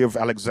Library of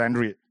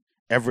Alexandria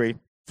every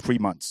 3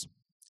 months,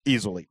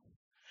 easily.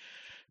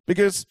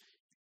 Because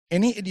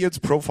any idiot's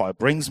profile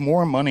brings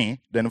more money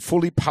than a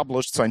fully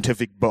published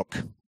scientific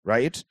book,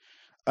 right?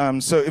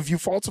 So if you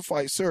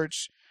falsify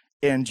search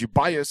and you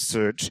bias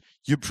search,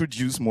 you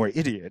produce more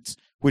idiots,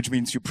 which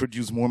means you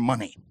produce more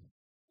money.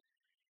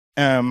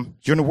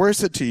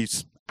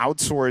 Universities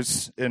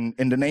outsource,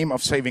 in the name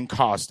of saving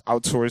cost,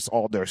 outsource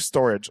all their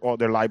storage, all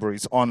their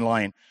libraries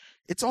online.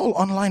 It's all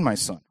online, my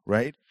son,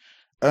 right?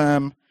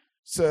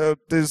 So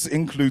this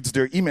includes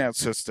their email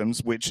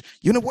systems, which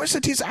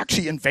universities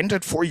actually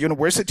invented for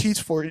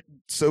universities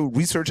so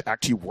research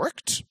actually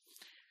worked.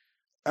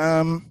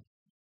 And,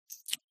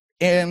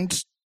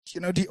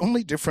 the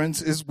only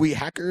difference is we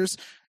hackers,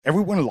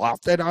 everyone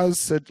laughed at us,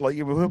 said, like,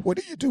 what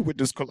do you do with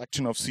this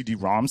collection of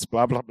CD-ROMs,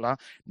 blah, blah, blah.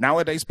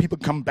 Nowadays, people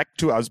come back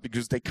to us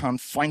because they can't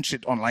find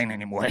shit online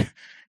anymore.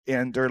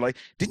 And they're like,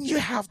 didn't you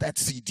have that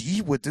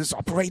CD with this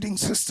operating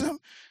system?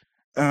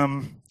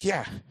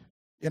 Yeah.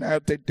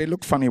 They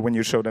look funny when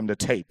you show them the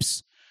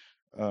tapes.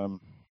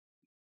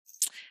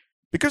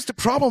 Because the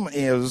problem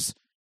is,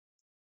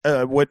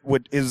 what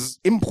is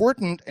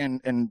important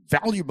and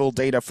valuable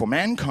data for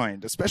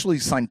mankind, especially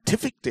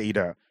scientific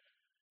data,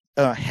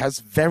 has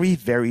very,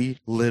 very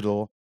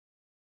little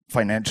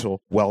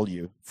financial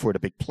value for the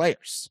big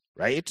players,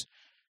 right?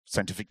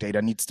 Scientific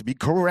data needs to be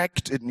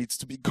correct. It needs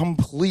to be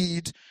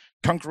complete,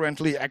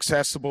 concurrently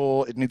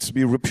accessible. It needs to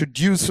be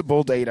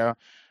reproducible data.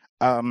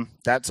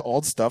 That's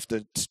all stuff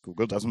that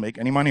Google doesn't make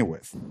any money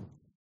with.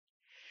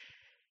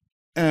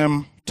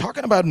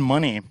 Talking about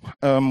money,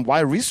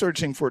 while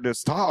researching for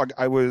this talk,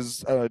 I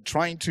was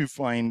trying to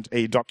find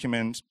a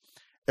document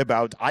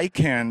about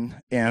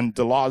ICANN and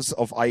the laws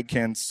of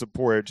ICANN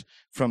support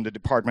from the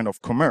Department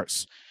of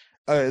Commerce.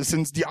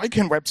 Since the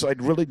ICANN website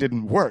really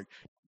didn't work,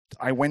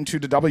 I went to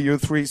the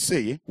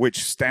W3C, which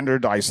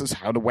standardizes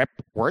how the web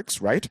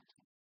works, right?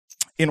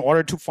 In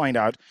order to find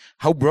out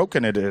how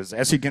broken it is.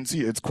 As you can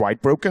see, it's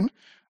quite broken,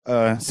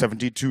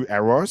 72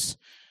 errors.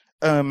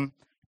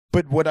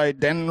 But what I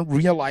then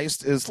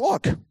realized is,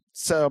 look,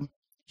 So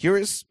here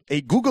is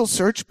a Google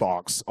search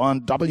box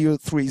on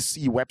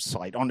W3C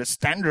website on the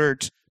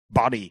standard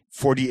body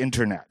for the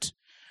internet.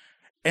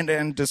 And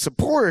then the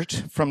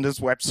support from this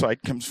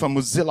website comes from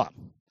Mozilla.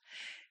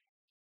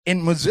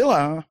 And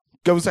Mozilla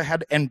goes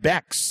ahead and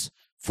begs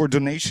for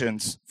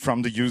donations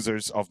from the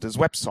users of this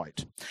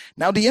website.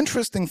 Now, the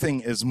interesting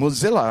thing is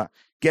Mozilla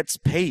gets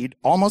paid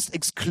almost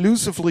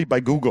exclusively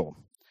by Google.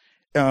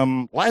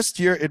 Last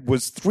year, it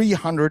was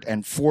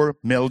 $304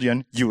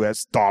 million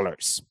US.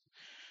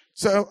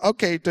 So,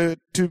 okay, the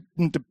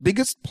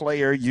biggest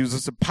player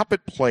uses a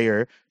puppet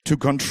player to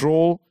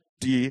control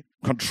the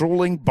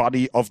controlling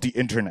body of the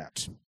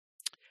internet.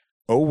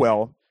 Oh,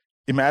 well,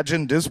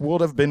 imagine this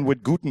would have been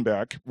with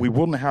Gutenberg. We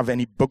wouldn't have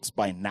any books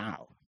by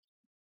now.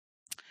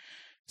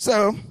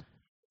 So,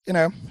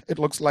 it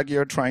looks like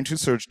you're trying to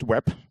search the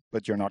web,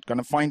 but you're not going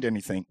to find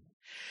anything.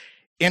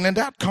 And in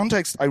that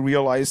context, I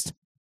realized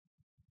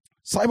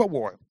cyber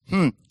war.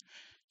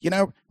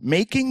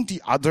 Making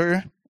the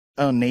other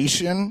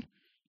nation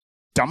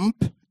dumb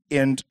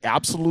and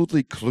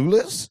absolutely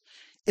clueless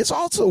is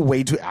also a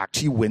way to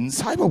actually win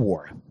cyber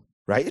war,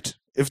 right?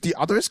 If the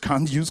others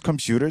can't use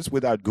computers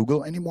without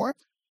Google anymore,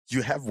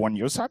 you have won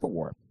your cyber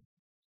war.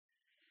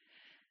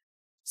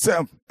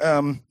 So,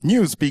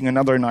 news being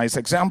another nice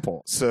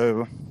example.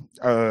 So,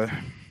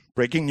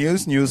 breaking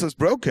news is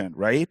broken,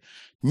 right?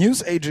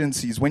 News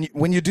agencies,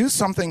 when you do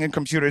something in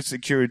computer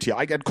security,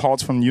 I get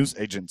calls from news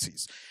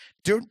agencies.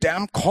 They're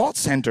damn call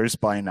centers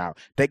by now.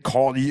 They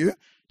call you,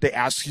 they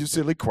ask you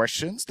silly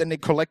questions, then they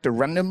collect a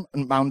random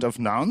amount of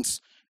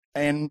nouns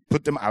and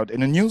put them out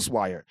in a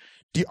newswire.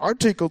 The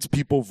articles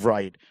people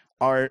write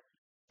are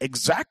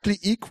exactly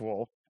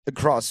equal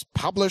across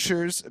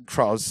publishers,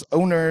 across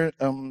owner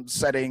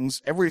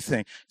settings,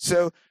 everything.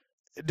 So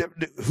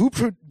who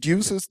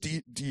produces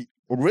the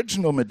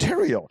original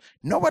material?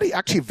 Nobody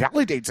actually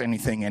validates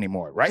anything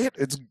anymore, right?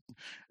 It's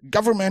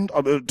government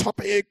of a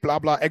topic, blah,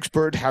 blah,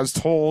 expert has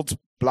told,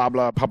 blah,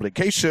 blah,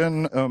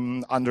 publication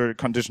under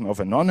condition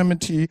of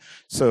anonymity.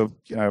 So,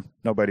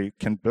 nobody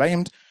can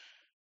blame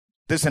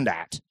this and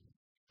that.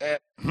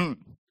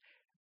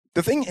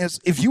 The thing is,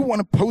 if you want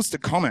to post a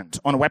comment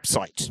on a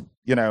website,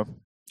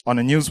 on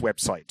a news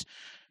website,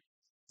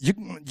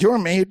 you're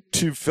made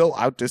to fill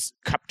out this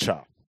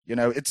CAPTCHA.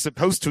 It's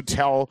supposed to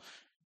tell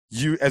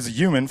you as a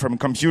human from a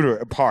computer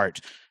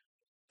apart.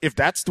 If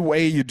that's the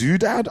way you do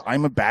that,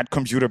 I'm a bad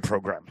computer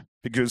program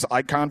because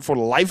I can't for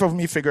the life of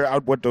me figure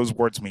out what those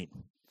words mean.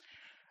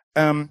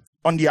 On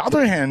the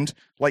other hand,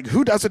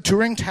 who does a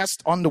Turing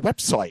test on the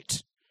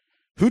website?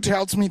 Who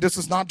tells me this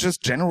is not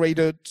just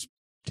generated,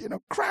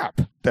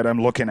 crap that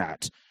I'm looking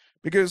at?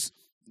 Because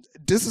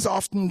this is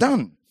often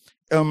done.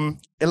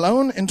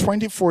 Alone in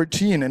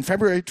 2014, in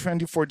February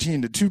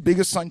 2014, the two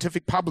biggest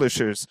scientific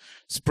publishers,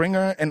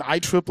 Springer and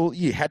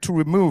IEEE, had to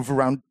remove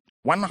around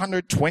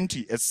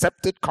 120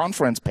 accepted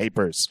conference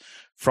papers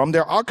from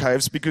their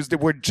archives because they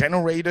were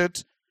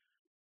generated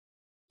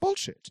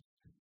bullshit.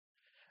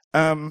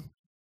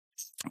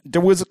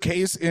 There was a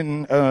case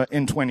in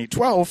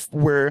 2012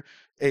 where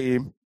a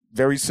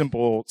very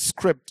simple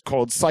script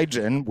called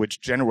Cygen, which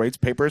generates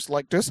papers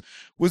like this,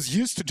 was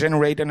used to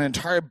generate an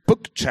entire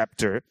book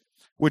chapter,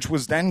 which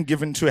was then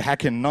given to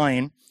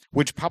Hackin9,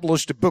 which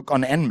published a book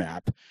on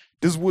Nmap.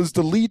 This was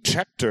the lead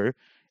chapter,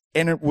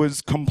 and it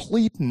was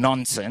complete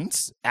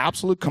nonsense,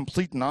 absolute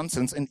complete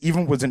nonsense, and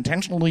even was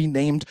intentionally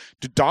named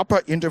the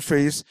DARPA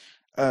Interface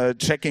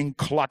Checking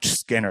Clutch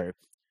Scanner.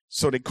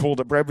 So they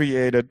called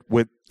abbreviated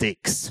with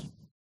DICS.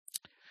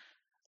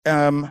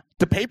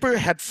 The paper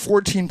had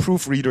 14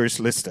 proofreaders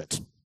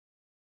listed.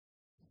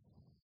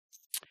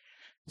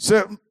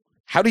 So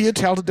how do you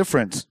tell the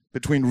difference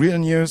between real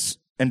news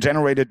and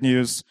generated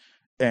news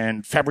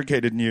and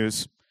fabricated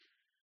news?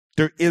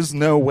 There is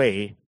no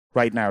way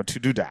right now to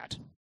do that.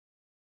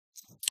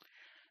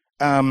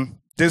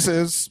 This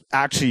is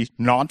actually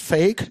not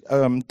fake.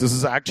 This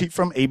is actually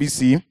from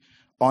ABC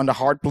on the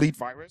Heartbleed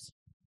virus.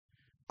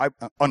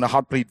 On the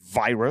Heartbleed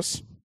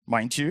virus,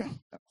 mind you.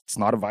 It's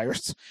not a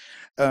virus.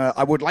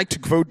 I would like to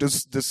quote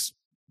this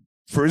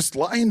first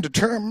line. The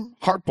term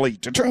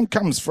heartbleed. The term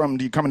comes from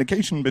the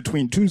communication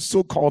between two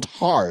so-called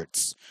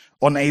hearts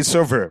on a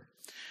server,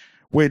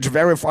 which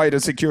verify the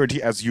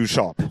security as you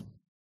shop.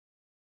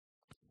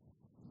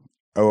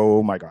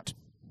 Oh my God.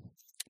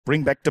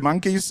 Bring back the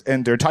monkeys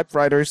and their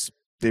typewriters.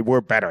 They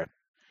were better.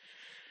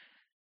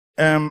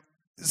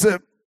 So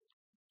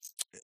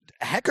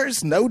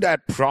hackers know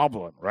that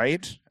problem,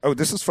 right? Oh,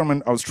 this is from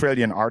an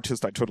Australian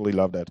artist. I totally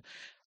love that.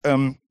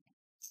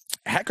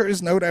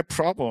 Hackers know that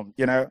problem.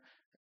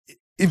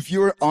 If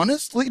you're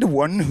honestly the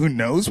one who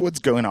knows what's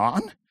going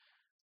on,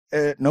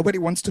 nobody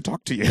wants to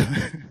talk to you.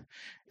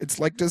 It's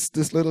like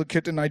this little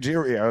kid in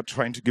Nigeria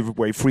trying to give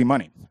away free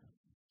money.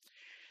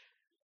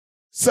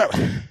 So,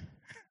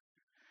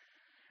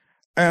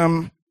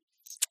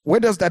 where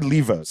does that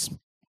leave us?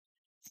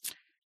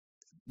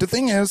 The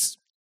thing is,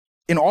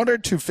 in order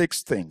to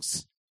fix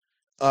things,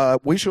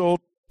 we should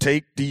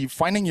take the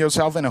Finding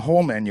Yourself in a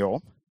Hole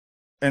manual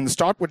and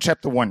start with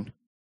chapter 1.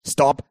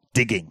 Stop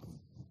digging,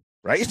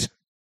 right?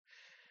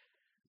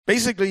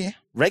 Basically,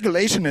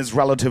 regulation is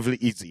relatively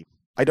easy.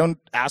 I don't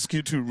ask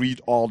you to read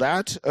all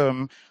that,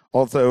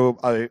 although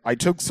I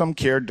took some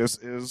care. This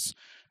is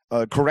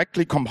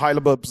correctly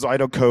compilable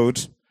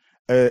pseudocode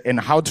in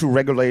how to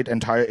regulate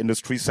entire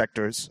industry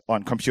sectors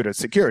on computer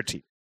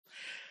security.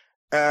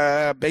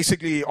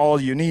 Basically,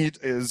 all you need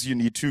is you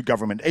need two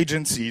government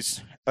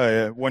agencies,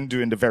 one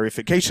doing the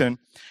verification,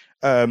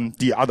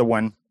 the other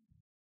one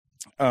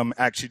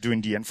actually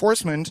doing the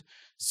enforcement.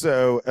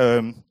 So,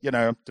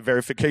 the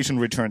verification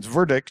returns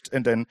verdict,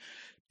 and then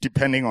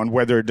depending on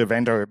whether the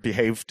vendor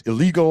behaved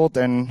illegal,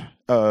 then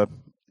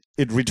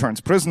it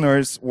returns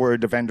prisoners, or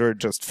the vendor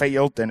just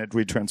failed, then it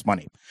returns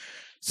money.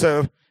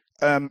 So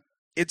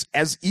it's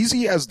as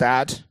easy as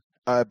that,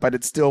 but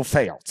it still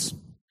fails.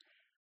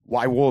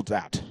 Why would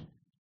that?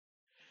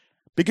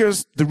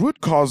 Because the root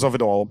cause of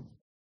it all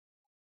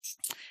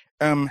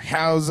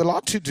has a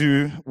lot to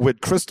do with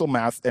crystal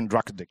meth and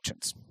drug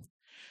addictions.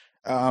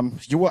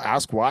 You will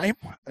ask why?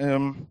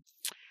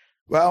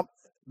 Well,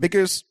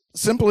 because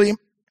simply,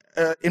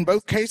 in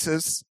both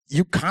cases,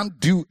 you can't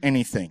do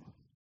anything.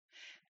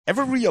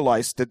 Ever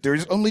realized that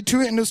there's only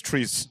two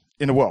industries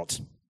in the world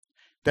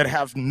that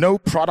have no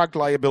product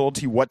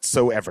liability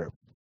whatsoever?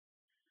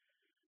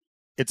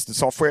 It's the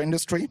software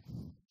industry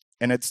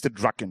and it's the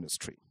drug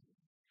industry.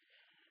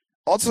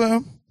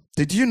 Also,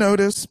 did you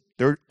notice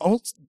there are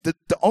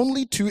the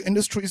only two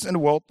industries in the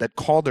world that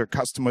call their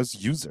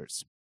customers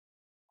users?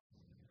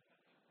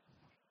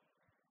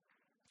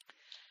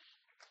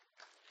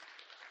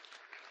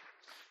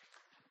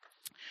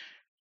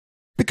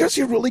 Because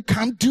you really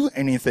can't do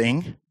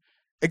anything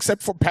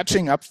except for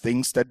patching up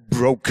things that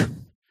broke.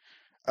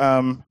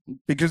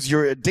 Because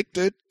you're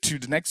addicted to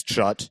the next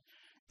shot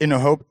in the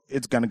hope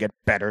it's going to get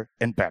better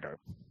and better.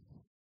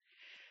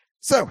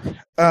 So,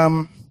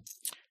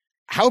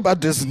 how about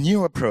this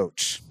new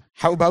approach?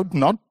 How about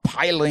not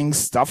piling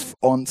stuff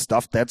on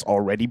stuff that's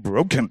already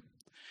broken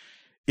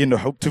in the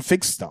hope to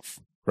fix stuff,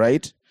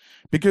 right?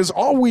 Because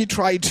all we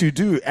try to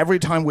do every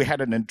time we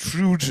had an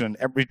intrusion,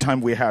 every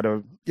time we had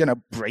a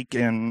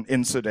break-in,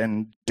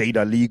 incident,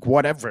 data leak,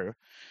 whatever,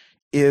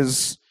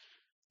 is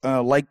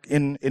like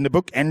in the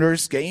book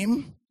Ender's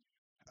Game,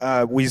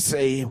 we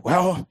say,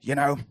 well,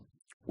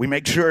 we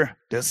make sure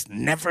this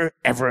never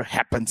ever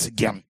happens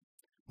again.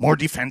 More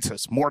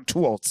defenses, more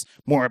tools,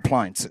 more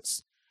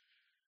appliances.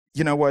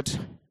 You know what?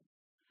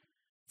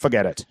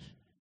 Forget it.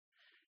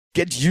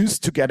 Get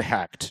used to get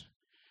hacked.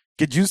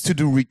 Get used to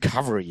do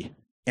recovery.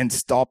 And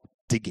stop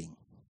digging.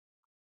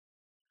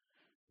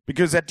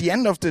 Because at the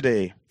end of the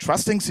day,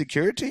 trusting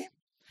security,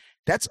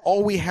 that's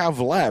all we have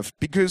left.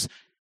 Because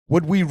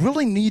what we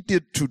really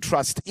needed to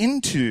trust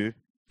into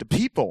the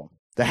people,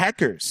 the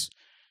hackers,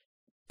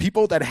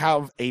 people that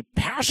have a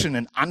passion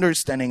and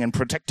understanding and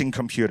protecting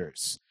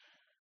computers,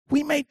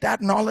 we made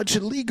that knowledge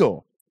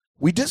illegal.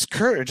 We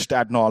discourage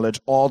that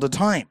knowledge all the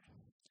time.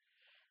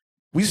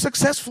 We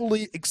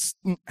successfully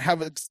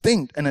have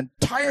extinct an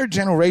entire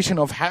generation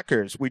of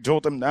hackers. We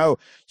told them, no,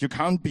 you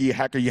can't be a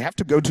hacker. You have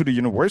to go to the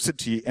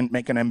university and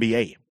make an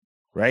MBA,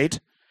 right?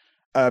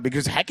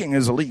 Because hacking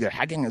is illegal.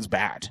 Hacking is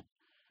bad.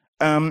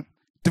 The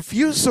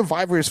few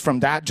survivors from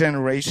that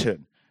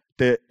generation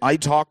that I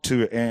talked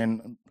to,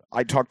 and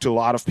I talked to a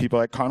lot of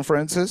people at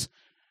conferences,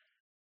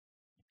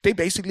 they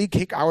basically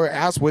kick our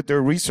ass with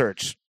their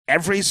research.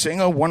 Every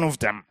single one of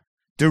them.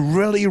 They're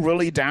really,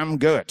 really damn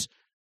good.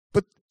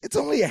 It's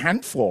only a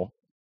handful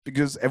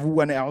because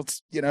everyone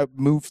else,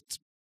 moved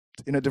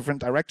in a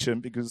different direction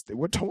because they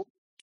were told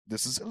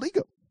this is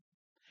illegal.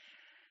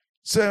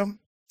 So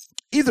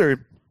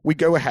either we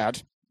go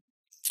ahead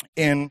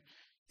and,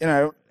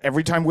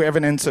 every time we have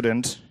an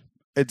incident,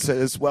 it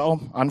says,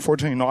 well,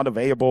 unfortunately not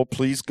available.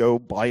 Please go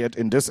buy it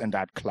in this and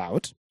that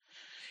cloud.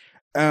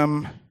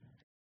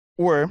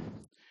 Or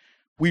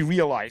we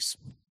realize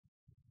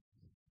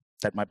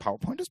that my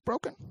PowerPoint is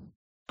broken.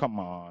 Come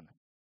on.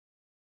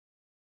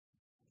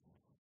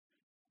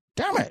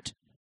 Damn it.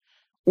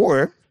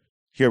 Or,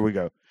 here we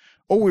go.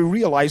 Or we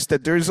realize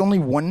that there is only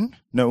one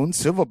known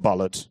silver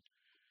bullet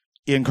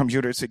in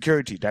computer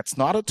security. That's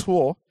not a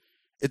tool.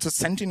 It's a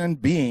sentient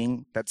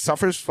being that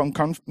suffers from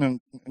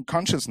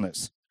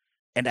consciousness.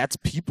 And that's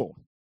people.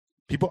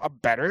 People are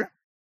better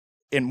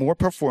and more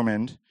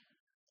performant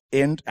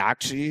and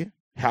actually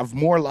have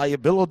more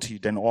liability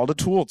than all the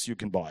tools you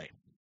can buy.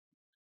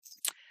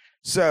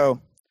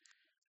 So,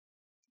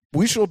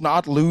 we should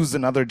not lose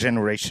another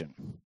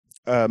generation.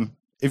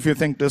 If you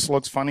think this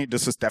looks funny,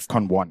 this is DEF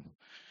CON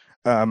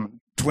 1,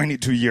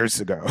 22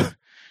 years ago.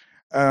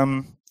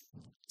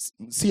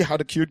 See how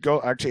the cute girl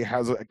actually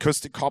has an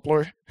acoustic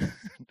coupler?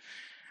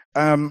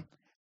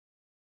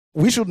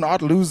 We should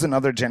not lose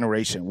another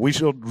generation. We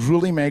should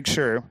really make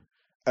sure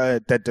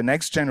that the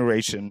next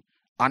generation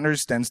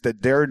understands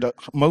that they're the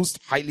most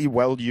highly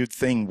valued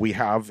thing we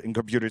have in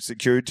computer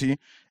security,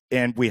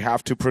 and we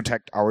have to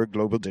protect our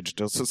global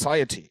digital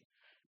society.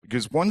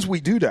 Because once we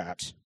do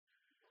that,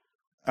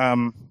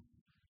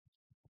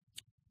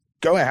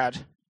 go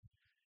ahead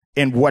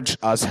and watch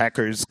us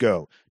hackers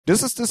go.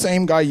 This is the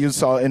same guy you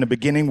saw in the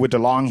beginning with the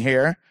long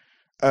hair.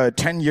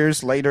 10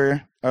 years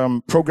later,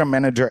 program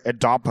manager at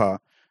DARPA,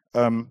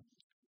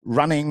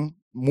 running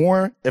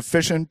more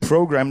efficient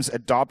programs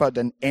at DARPA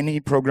than any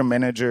program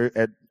manager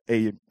at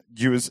a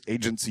US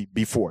agency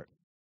before.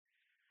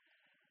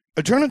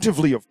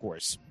 Alternatively, of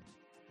course,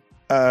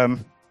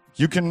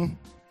 you can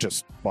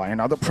just buy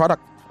another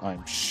product.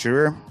 I'm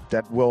sure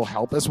that will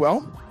help as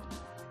well.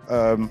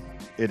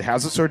 It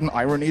has a certain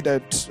irony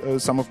that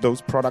some of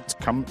those products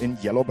come in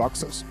yellow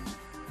boxes,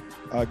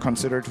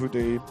 considered who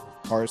they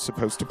are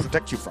supposed to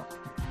protect you from.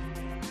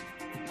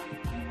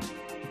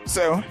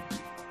 So,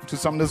 to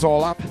sum this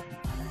all up,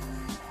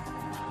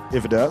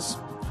 if it does,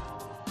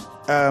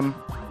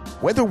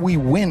 whether we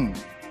win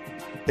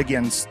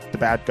against the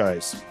bad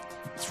guys,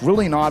 it's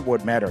really not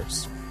what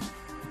matters.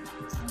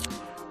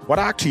 What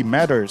actually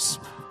matters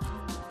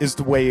is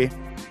the way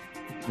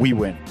we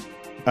win.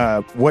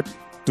 What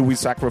do we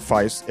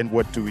sacrifice and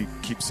what do we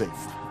keep safe?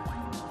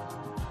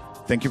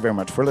 Thank you very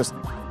much for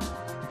listening. Did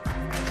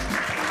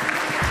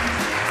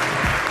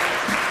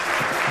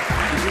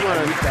you want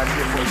to leave that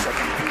here for a second?